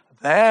that,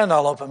 then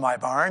I'll open my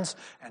barns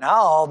and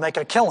I'll make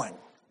a killing.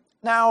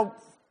 Now,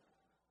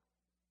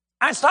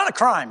 it's not a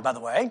crime, by the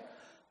way.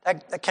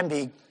 That can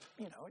be,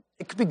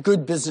 it could be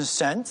good business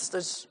sense.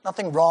 There's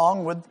nothing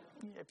wrong with,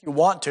 if you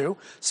want to,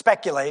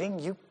 speculating.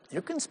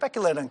 You can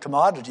speculate on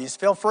commodities,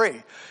 feel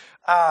free.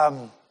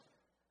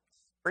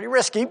 Pretty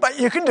risky, but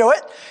you can do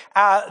it.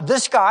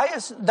 This guy,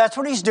 that's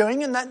what he's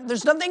doing, and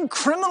there's nothing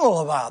criminal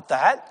about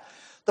that.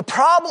 The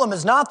problem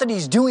is not that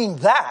he's doing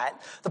that.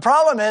 The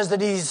problem is that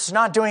he's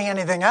not doing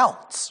anything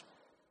else.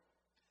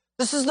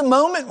 This is the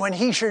moment when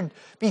he should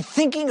be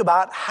thinking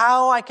about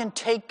how I can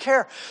take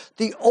care.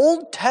 The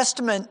Old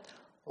Testament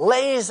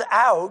lays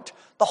out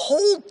the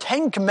whole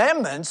 10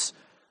 Commandments.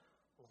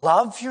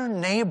 Love your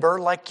neighbor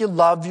like you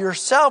love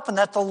yourself, and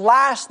that's the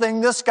last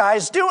thing this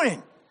guy's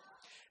doing.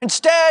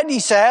 Instead, he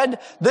said,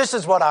 this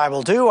is what I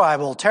will do. I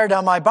will tear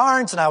down my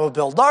barns and I will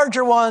build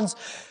larger ones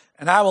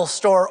and I will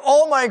store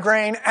all my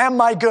grain and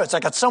my goods. I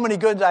got so many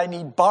goods I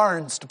need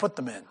barns to put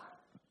them in.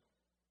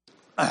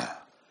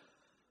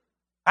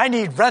 I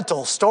need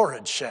rental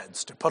storage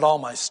sheds to put all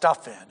my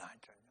stuff in.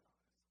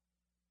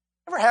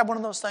 Ever had one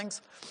of those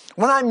things?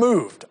 When I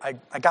moved,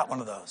 I got one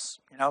of those,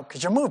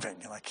 because you're moving.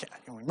 You're like,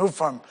 we moved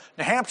from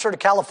New Hampshire to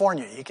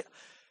California.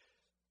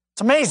 It's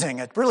amazing.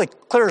 It really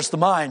clears the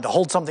mind to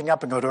hold something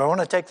up and go, do I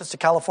want to take this to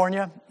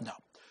California? No.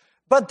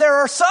 But there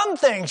are some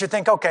things you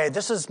think, okay,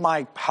 this is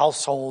my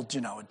household,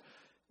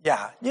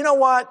 Yeah, you know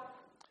what?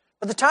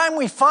 By the time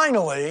we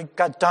finally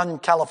got done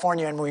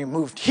California and we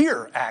moved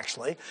here,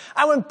 actually,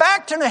 I went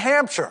back to New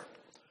Hampshire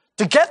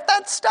to get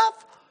that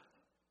stuff.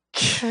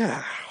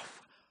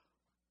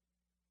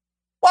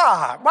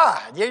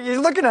 Why?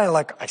 You're looking at it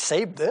like, I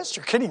saved this?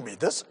 You're kidding me.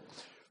 This?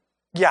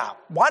 Yeah,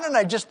 why didn't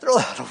I just throw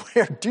that away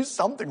or do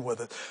something with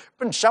it?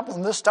 Been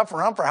shuffling this stuff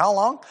around for how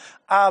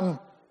long?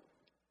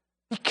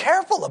 Be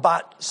careful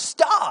about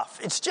stuff.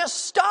 It's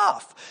just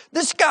stuff.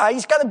 This guy,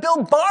 he's got to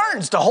build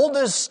barns to hold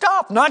his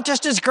stuff, not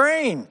just his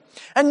grain.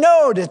 And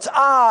note, it's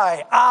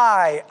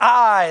I.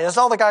 That's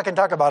all the guy can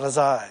talk about is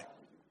I.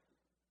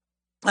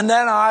 And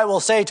then I will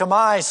say to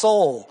my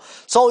soul,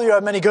 you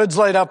have many goods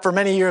laid up for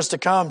many years to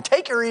come.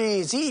 Take your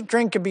ease, eat,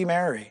 drink, and be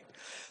merry.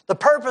 The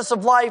purpose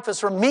of life is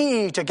for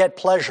me to get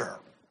pleasure.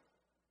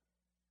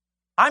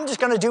 I'm just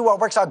going to do what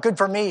works out good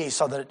for me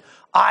so that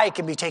I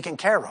can be taken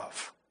care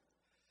of.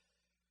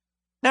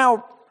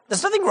 Now,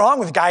 there's nothing wrong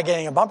with the guy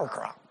getting a bumper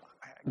crop.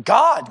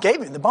 God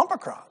gave him the bumper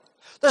crop.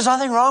 There's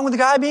nothing wrong with the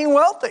guy being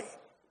wealthy.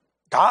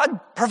 God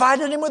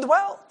provided him with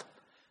wealth.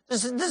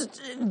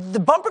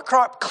 The bumper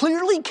crop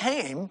clearly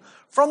came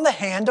from the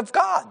hand of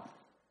God.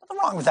 Nothing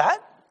wrong with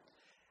that.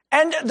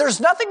 And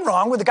there's nothing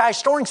wrong with the guy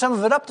storing some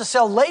of it up to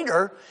sell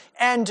later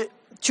and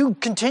to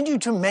continue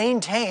to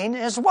maintain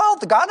his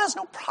wealth. God has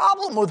no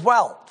problem with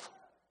wealth.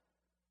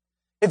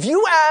 If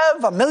you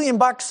have $1 million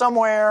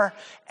somewhere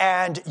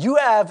and you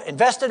have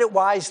invested it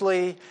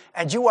wisely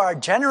and you are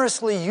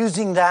generously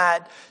using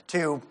that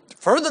to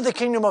further the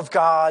kingdom of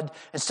God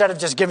instead of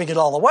just giving it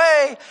all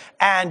away,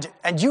 and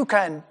you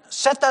can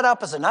set that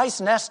up as a nice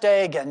nest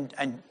egg and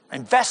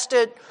invest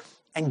it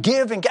and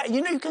give and get,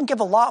 you can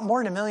give a lot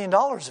more than $1 million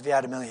if you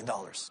had $1 million.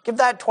 Give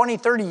that 20,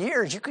 30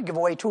 years, you could give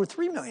away $2 or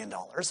 $3 million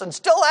and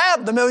still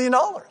have the $1 million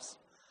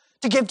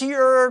to give to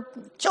your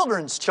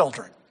children's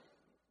children,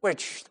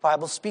 which the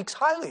Bible speaks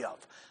highly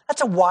of.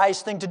 That's a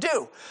wise thing to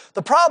do.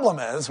 The problem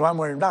is when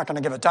we're not going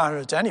to give a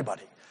dime to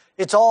anybody.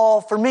 It's all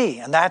for me,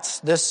 and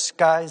that's this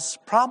guy's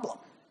problem.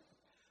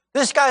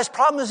 This guy's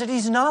problem is that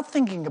he's not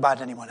thinking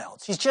about anyone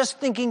else. He's just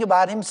thinking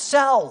about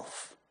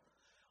himself.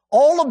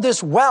 All of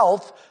this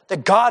wealth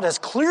that God has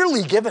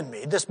clearly given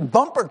me, this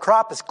bumper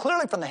crop is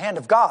clearly from the hand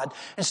of God,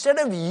 instead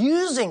of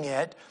using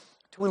it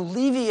to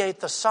alleviate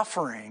the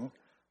suffering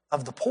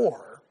of the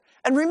poor.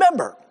 And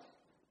remember,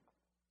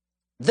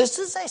 this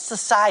is a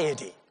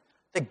society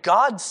that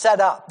God set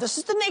up. This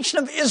is the nation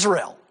of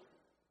Israel.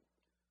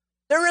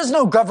 There is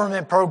no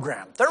government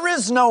program. There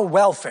is no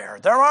welfare.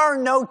 There are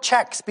no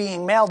checks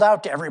being mailed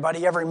out to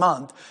everybody every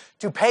month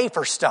to pay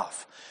for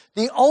stuff.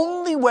 The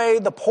only way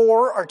the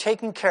poor are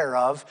taken care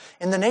of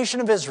in the nation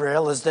of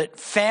Israel is that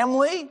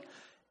family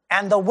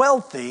and the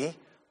wealthy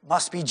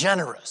must be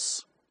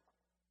generous.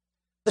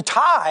 The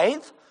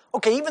tithe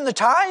Okay, even the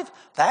tithe,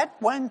 that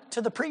went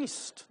to the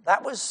priest.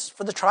 That was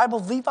for the tribe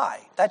of Levi.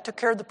 That took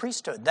care of the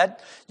priesthood.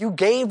 That you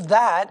gave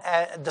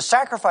that, the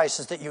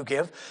sacrifices that you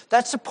give,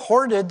 that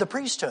supported the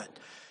priesthood.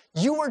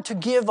 You were to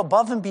give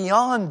above and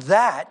beyond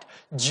that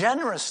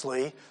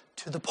generously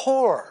to the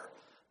poor.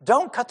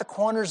 Don't cut the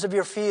corners of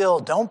your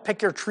field. Don't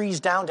pick your trees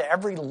down to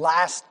every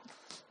last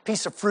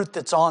piece of fruit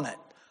that's on it.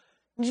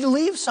 You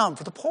leave some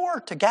for the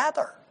poor to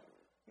gather.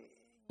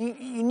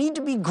 You need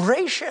to be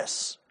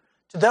gracious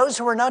to those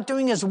who are not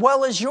doing as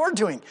well as you're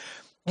doing.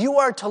 You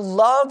are to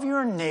love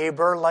your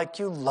neighbor like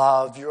you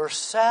love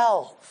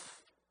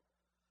yourself.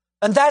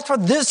 And that's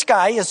what this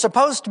guy is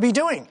supposed to be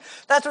doing.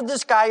 That's what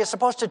this guy is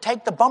supposed to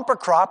take the bumper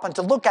crop and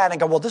to look at it and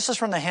go, well, this is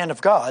from the hand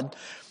of God.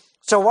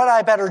 So what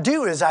I better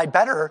do is I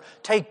better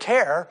take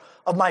care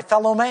of my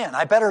fellow man.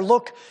 I better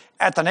look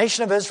at the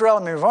nation of Israel. I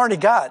mean, we've already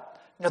got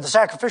the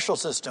sacrificial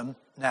system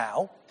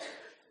now.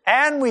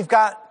 And we've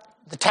got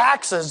the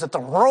taxes that the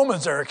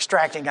Romans are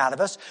extracting out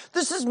of us.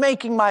 This is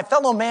making my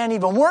fellow man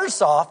even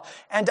worse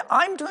off, and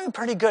I'm doing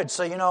pretty good.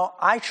 So,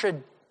 I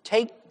should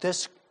take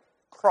this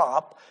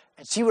crop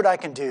and see what I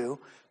can do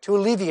to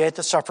alleviate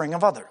the suffering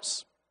of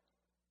others.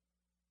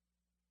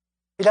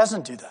 He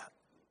doesn't do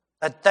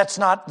that. That's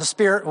not the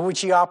spirit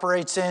which he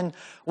operates in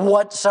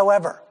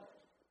whatsoever.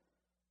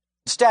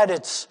 Instead,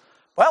 it's,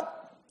 got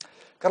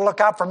to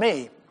look out for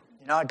me.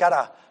 I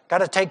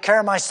gotta take care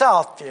of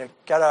myself. You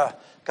gotta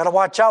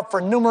watch out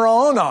for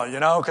numero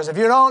uno, because if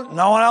you don't,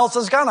 no one else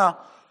is gonna.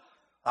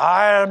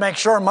 I make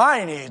sure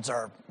my needs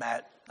are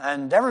met.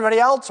 And everybody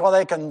else,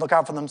 they can look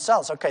out for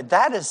themselves. Okay,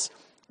 that is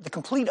the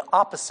complete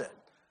opposite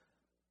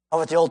of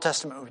what the Old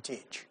Testament would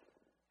teach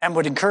and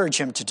would encourage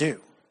him to do.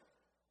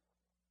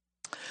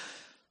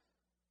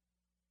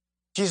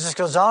 Jesus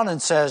goes on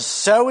and says,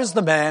 so is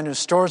the man who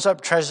stores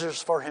up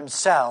treasures for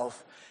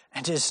himself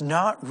and is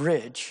not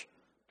rich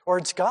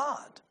towards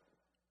God.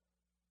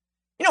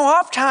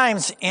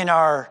 Oftentimes in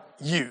our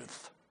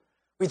youth,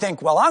 we think,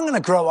 I'm going to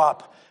grow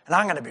up and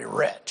I'm going to be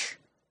rich.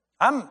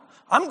 I'm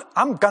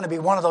going to be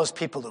one of those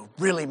people who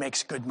really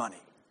makes good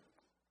money.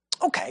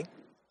 Okay.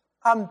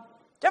 Do you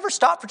ever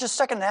stop for just a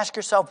second and ask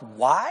yourself,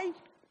 why?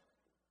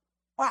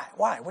 Why?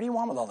 What do you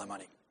want with all that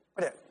money?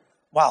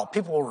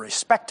 People will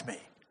respect me.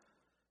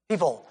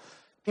 People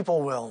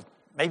will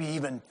maybe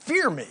even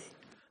fear me.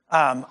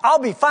 I'll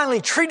be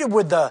finally treated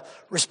with the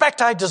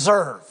respect I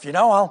deserve.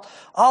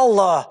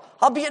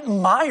 I'll be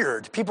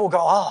admired. People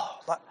go,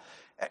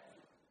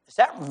 is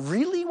that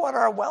really what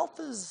our wealth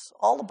is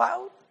all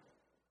about?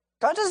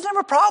 God doesn't have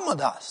a problem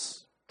with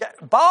us.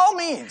 By all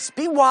means,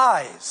 be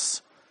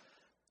wise.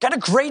 Get a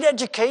great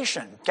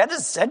education. Get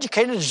as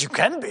educated as you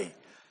can be.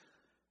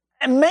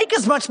 And make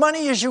as much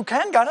money as you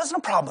can. God doesn't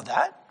have a problem with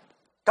that.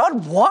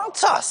 God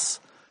wants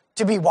us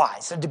to be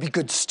wise and to be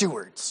good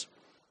stewards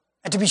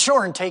and to be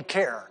sure and take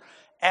care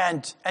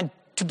and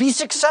to be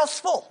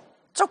successful.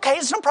 It's okay.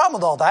 It's no problem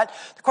with all that.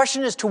 The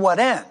question is, to what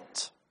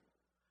end?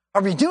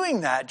 Are we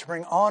doing that to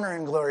bring honor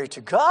and glory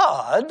to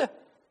God?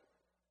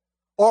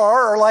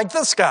 Or like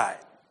this guy,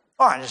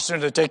 I'm just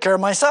going to take care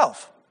of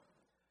myself.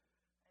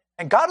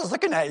 And God is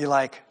looking at you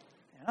like,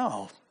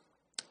 I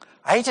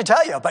hate to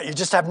tell you, but you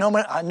just have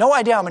no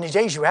idea how many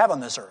days you have on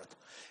this earth.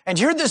 And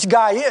here this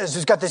guy is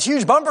who's got this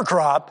huge bumper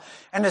crop,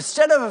 and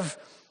instead of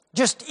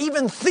just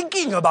even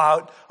thinking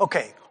about,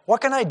 okay,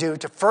 what can I do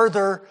to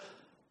further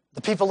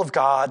the people of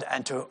God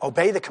and to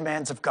obey the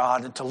commands of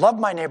God and to love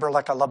my neighbor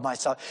like I love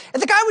myself?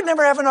 And the guy would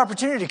never have an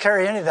opportunity to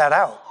carry any of that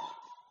out,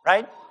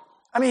 right?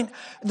 I mean,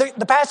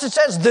 the passage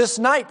says, this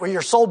night will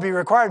your soul be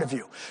required of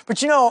you.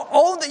 But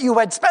all that you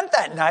had spent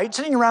that night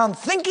sitting around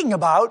thinking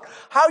about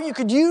how you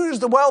could use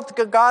the wealth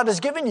that God has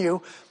given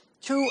you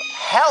to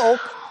help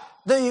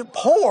the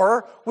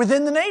poor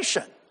within the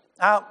nation.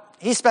 Now,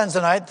 he spends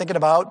the night thinking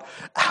about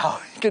how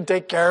he can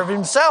take care of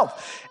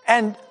himself.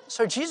 And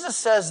so Jesus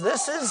says,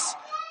 this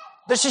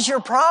is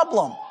your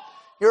problem.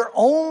 You're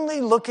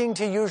only looking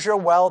to use your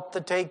wealth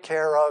to take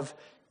care of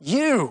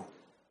you.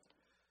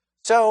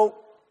 So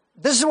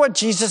this is what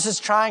Jesus is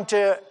trying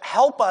to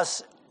help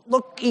us.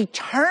 Look,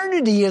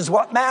 eternity is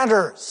what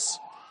matters.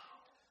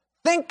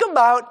 Think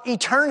about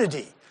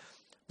eternity.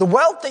 The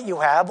wealth that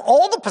you have,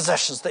 all the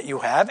possessions that you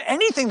have,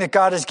 anything that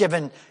God has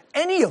given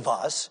any of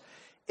us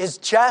is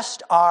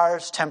just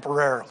ours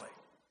temporarily.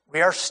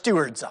 We are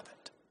stewards of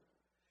it.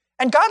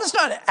 And God is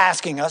not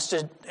asking us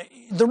to,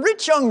 the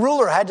rich young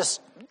ruler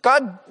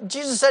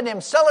Jesus said to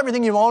him, sell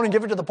everything you own and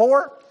give it to the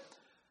poor.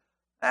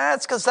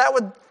 That's because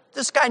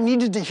this guy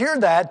needed to hear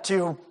that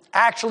to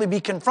actually be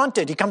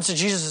confronted. He comes to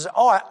Jesus and says,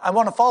 I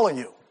want to follow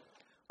you.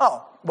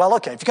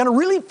 Okay, if you're going to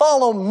really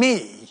follow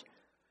me,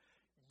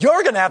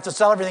 you're going to have to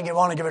sell everything you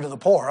want and give it to the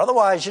poor.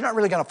 Otherwise, you're not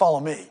really going to follow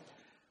me.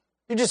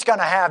 You're just going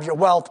to have your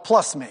wealth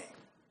plus me.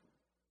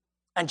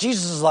 And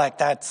Jesus is like,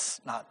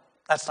 that's not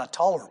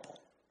tolerable.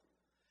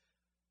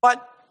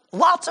 But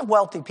lots of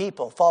wealthy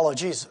people follow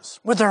Jesus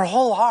with their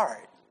whole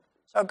heart.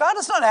 So God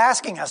is not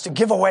asking us to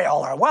give away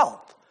all our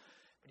wealth.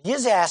 He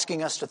is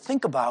asking us to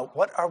think about,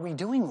 what are we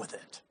doing with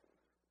it?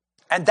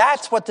 And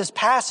that's what this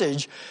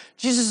passage,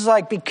 Jesus is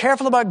like, be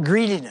careful about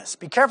greediness.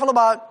 Be careful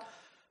about,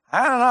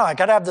 I don't know, I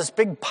got to have this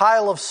big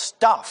pile of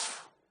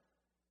stuff.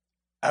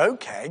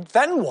 Okay,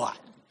 then what?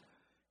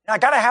 I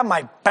got to have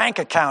my bank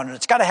account, and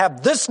it's got to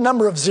have this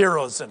number of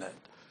zeros in it.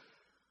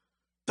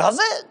 Does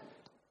it?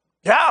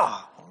 Yeah.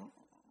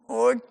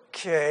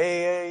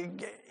 Okay.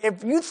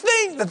 If you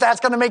think that that's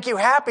going to make you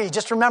happy,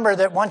 just remember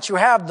that once you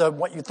have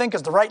what you think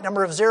is the right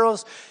number of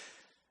zeros,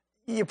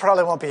 you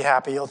probably won't be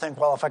happy. You'll think,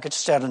 well, if I could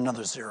just add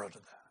another zero to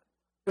that.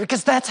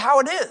 Because that's how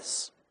it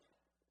is.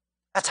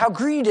 That's how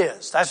greed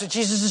is. That's what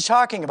Jesus is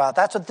talking about.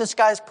 That's what this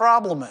guy's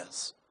problem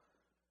is.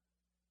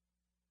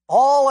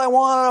 All I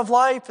want out of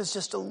life is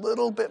just a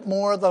little bit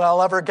more than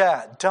I'll ever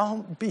get.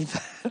 Don't be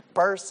that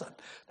person.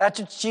 That's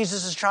what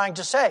Jesus is trying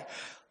to say.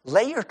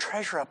 Lay your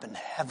treasure up in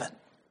heaven.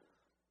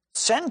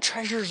 Send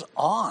treasures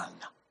on.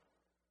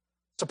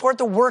 Support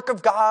the work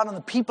of God and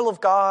the people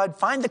of God.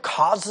 Find the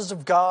causes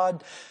of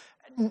God.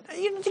 You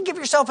don't have to give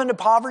yourself into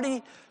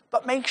poverty,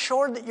 but make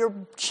sure that you're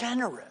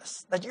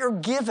generous, that you're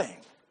giving.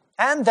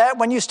 And that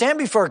when you stand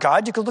before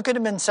God, you can look at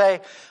him and say,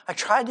 I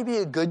tried to be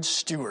a good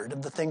steward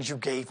of the things you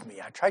gave me.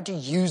 I tried to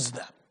use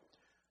them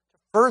to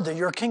further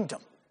your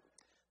kingdom.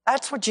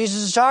 That's what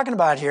Jesus is talking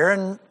about here,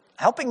 and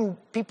helping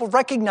people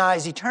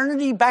recognize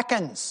eternity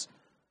beckons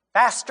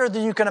faster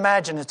than you can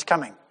imagine it's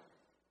coming.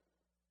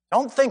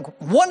 Don't think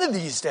one of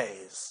these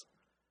days.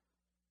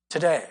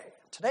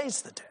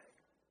 Today's the day.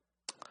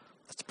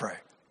 Let's pray.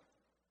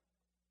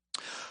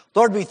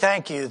 Lord, we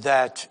thank you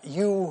that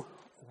you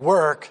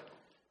work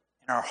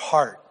in our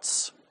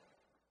hearts.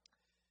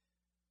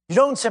 You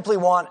don't simply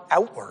want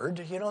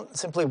outward. You don't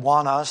simply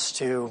want us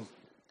to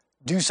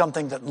do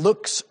something that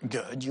looks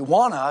good. You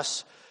want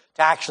us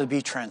to actually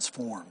be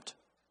transformed.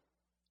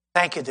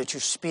 Thank you that you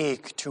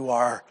speak to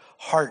our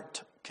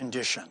heart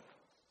condition.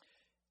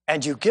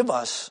 And you give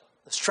us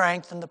the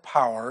strength and the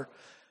power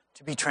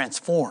to be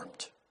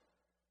transformed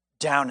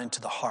down into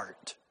the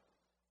heart.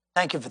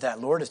 Thank you for that,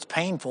 Lord. It's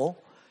painful.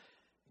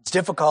 It's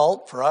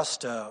difficult for us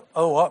to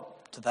owe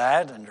up to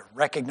that and to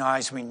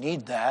recognize we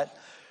need that.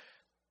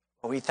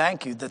 But we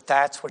thank you that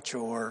that's what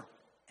you're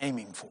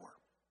aiming for.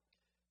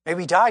 May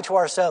we die to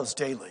ourselves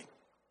daily.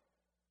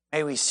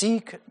 May we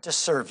seek to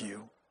serve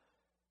you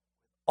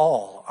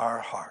all our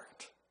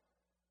heart.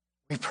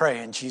 We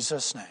pray in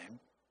Jesus' name.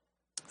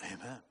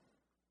 Amen.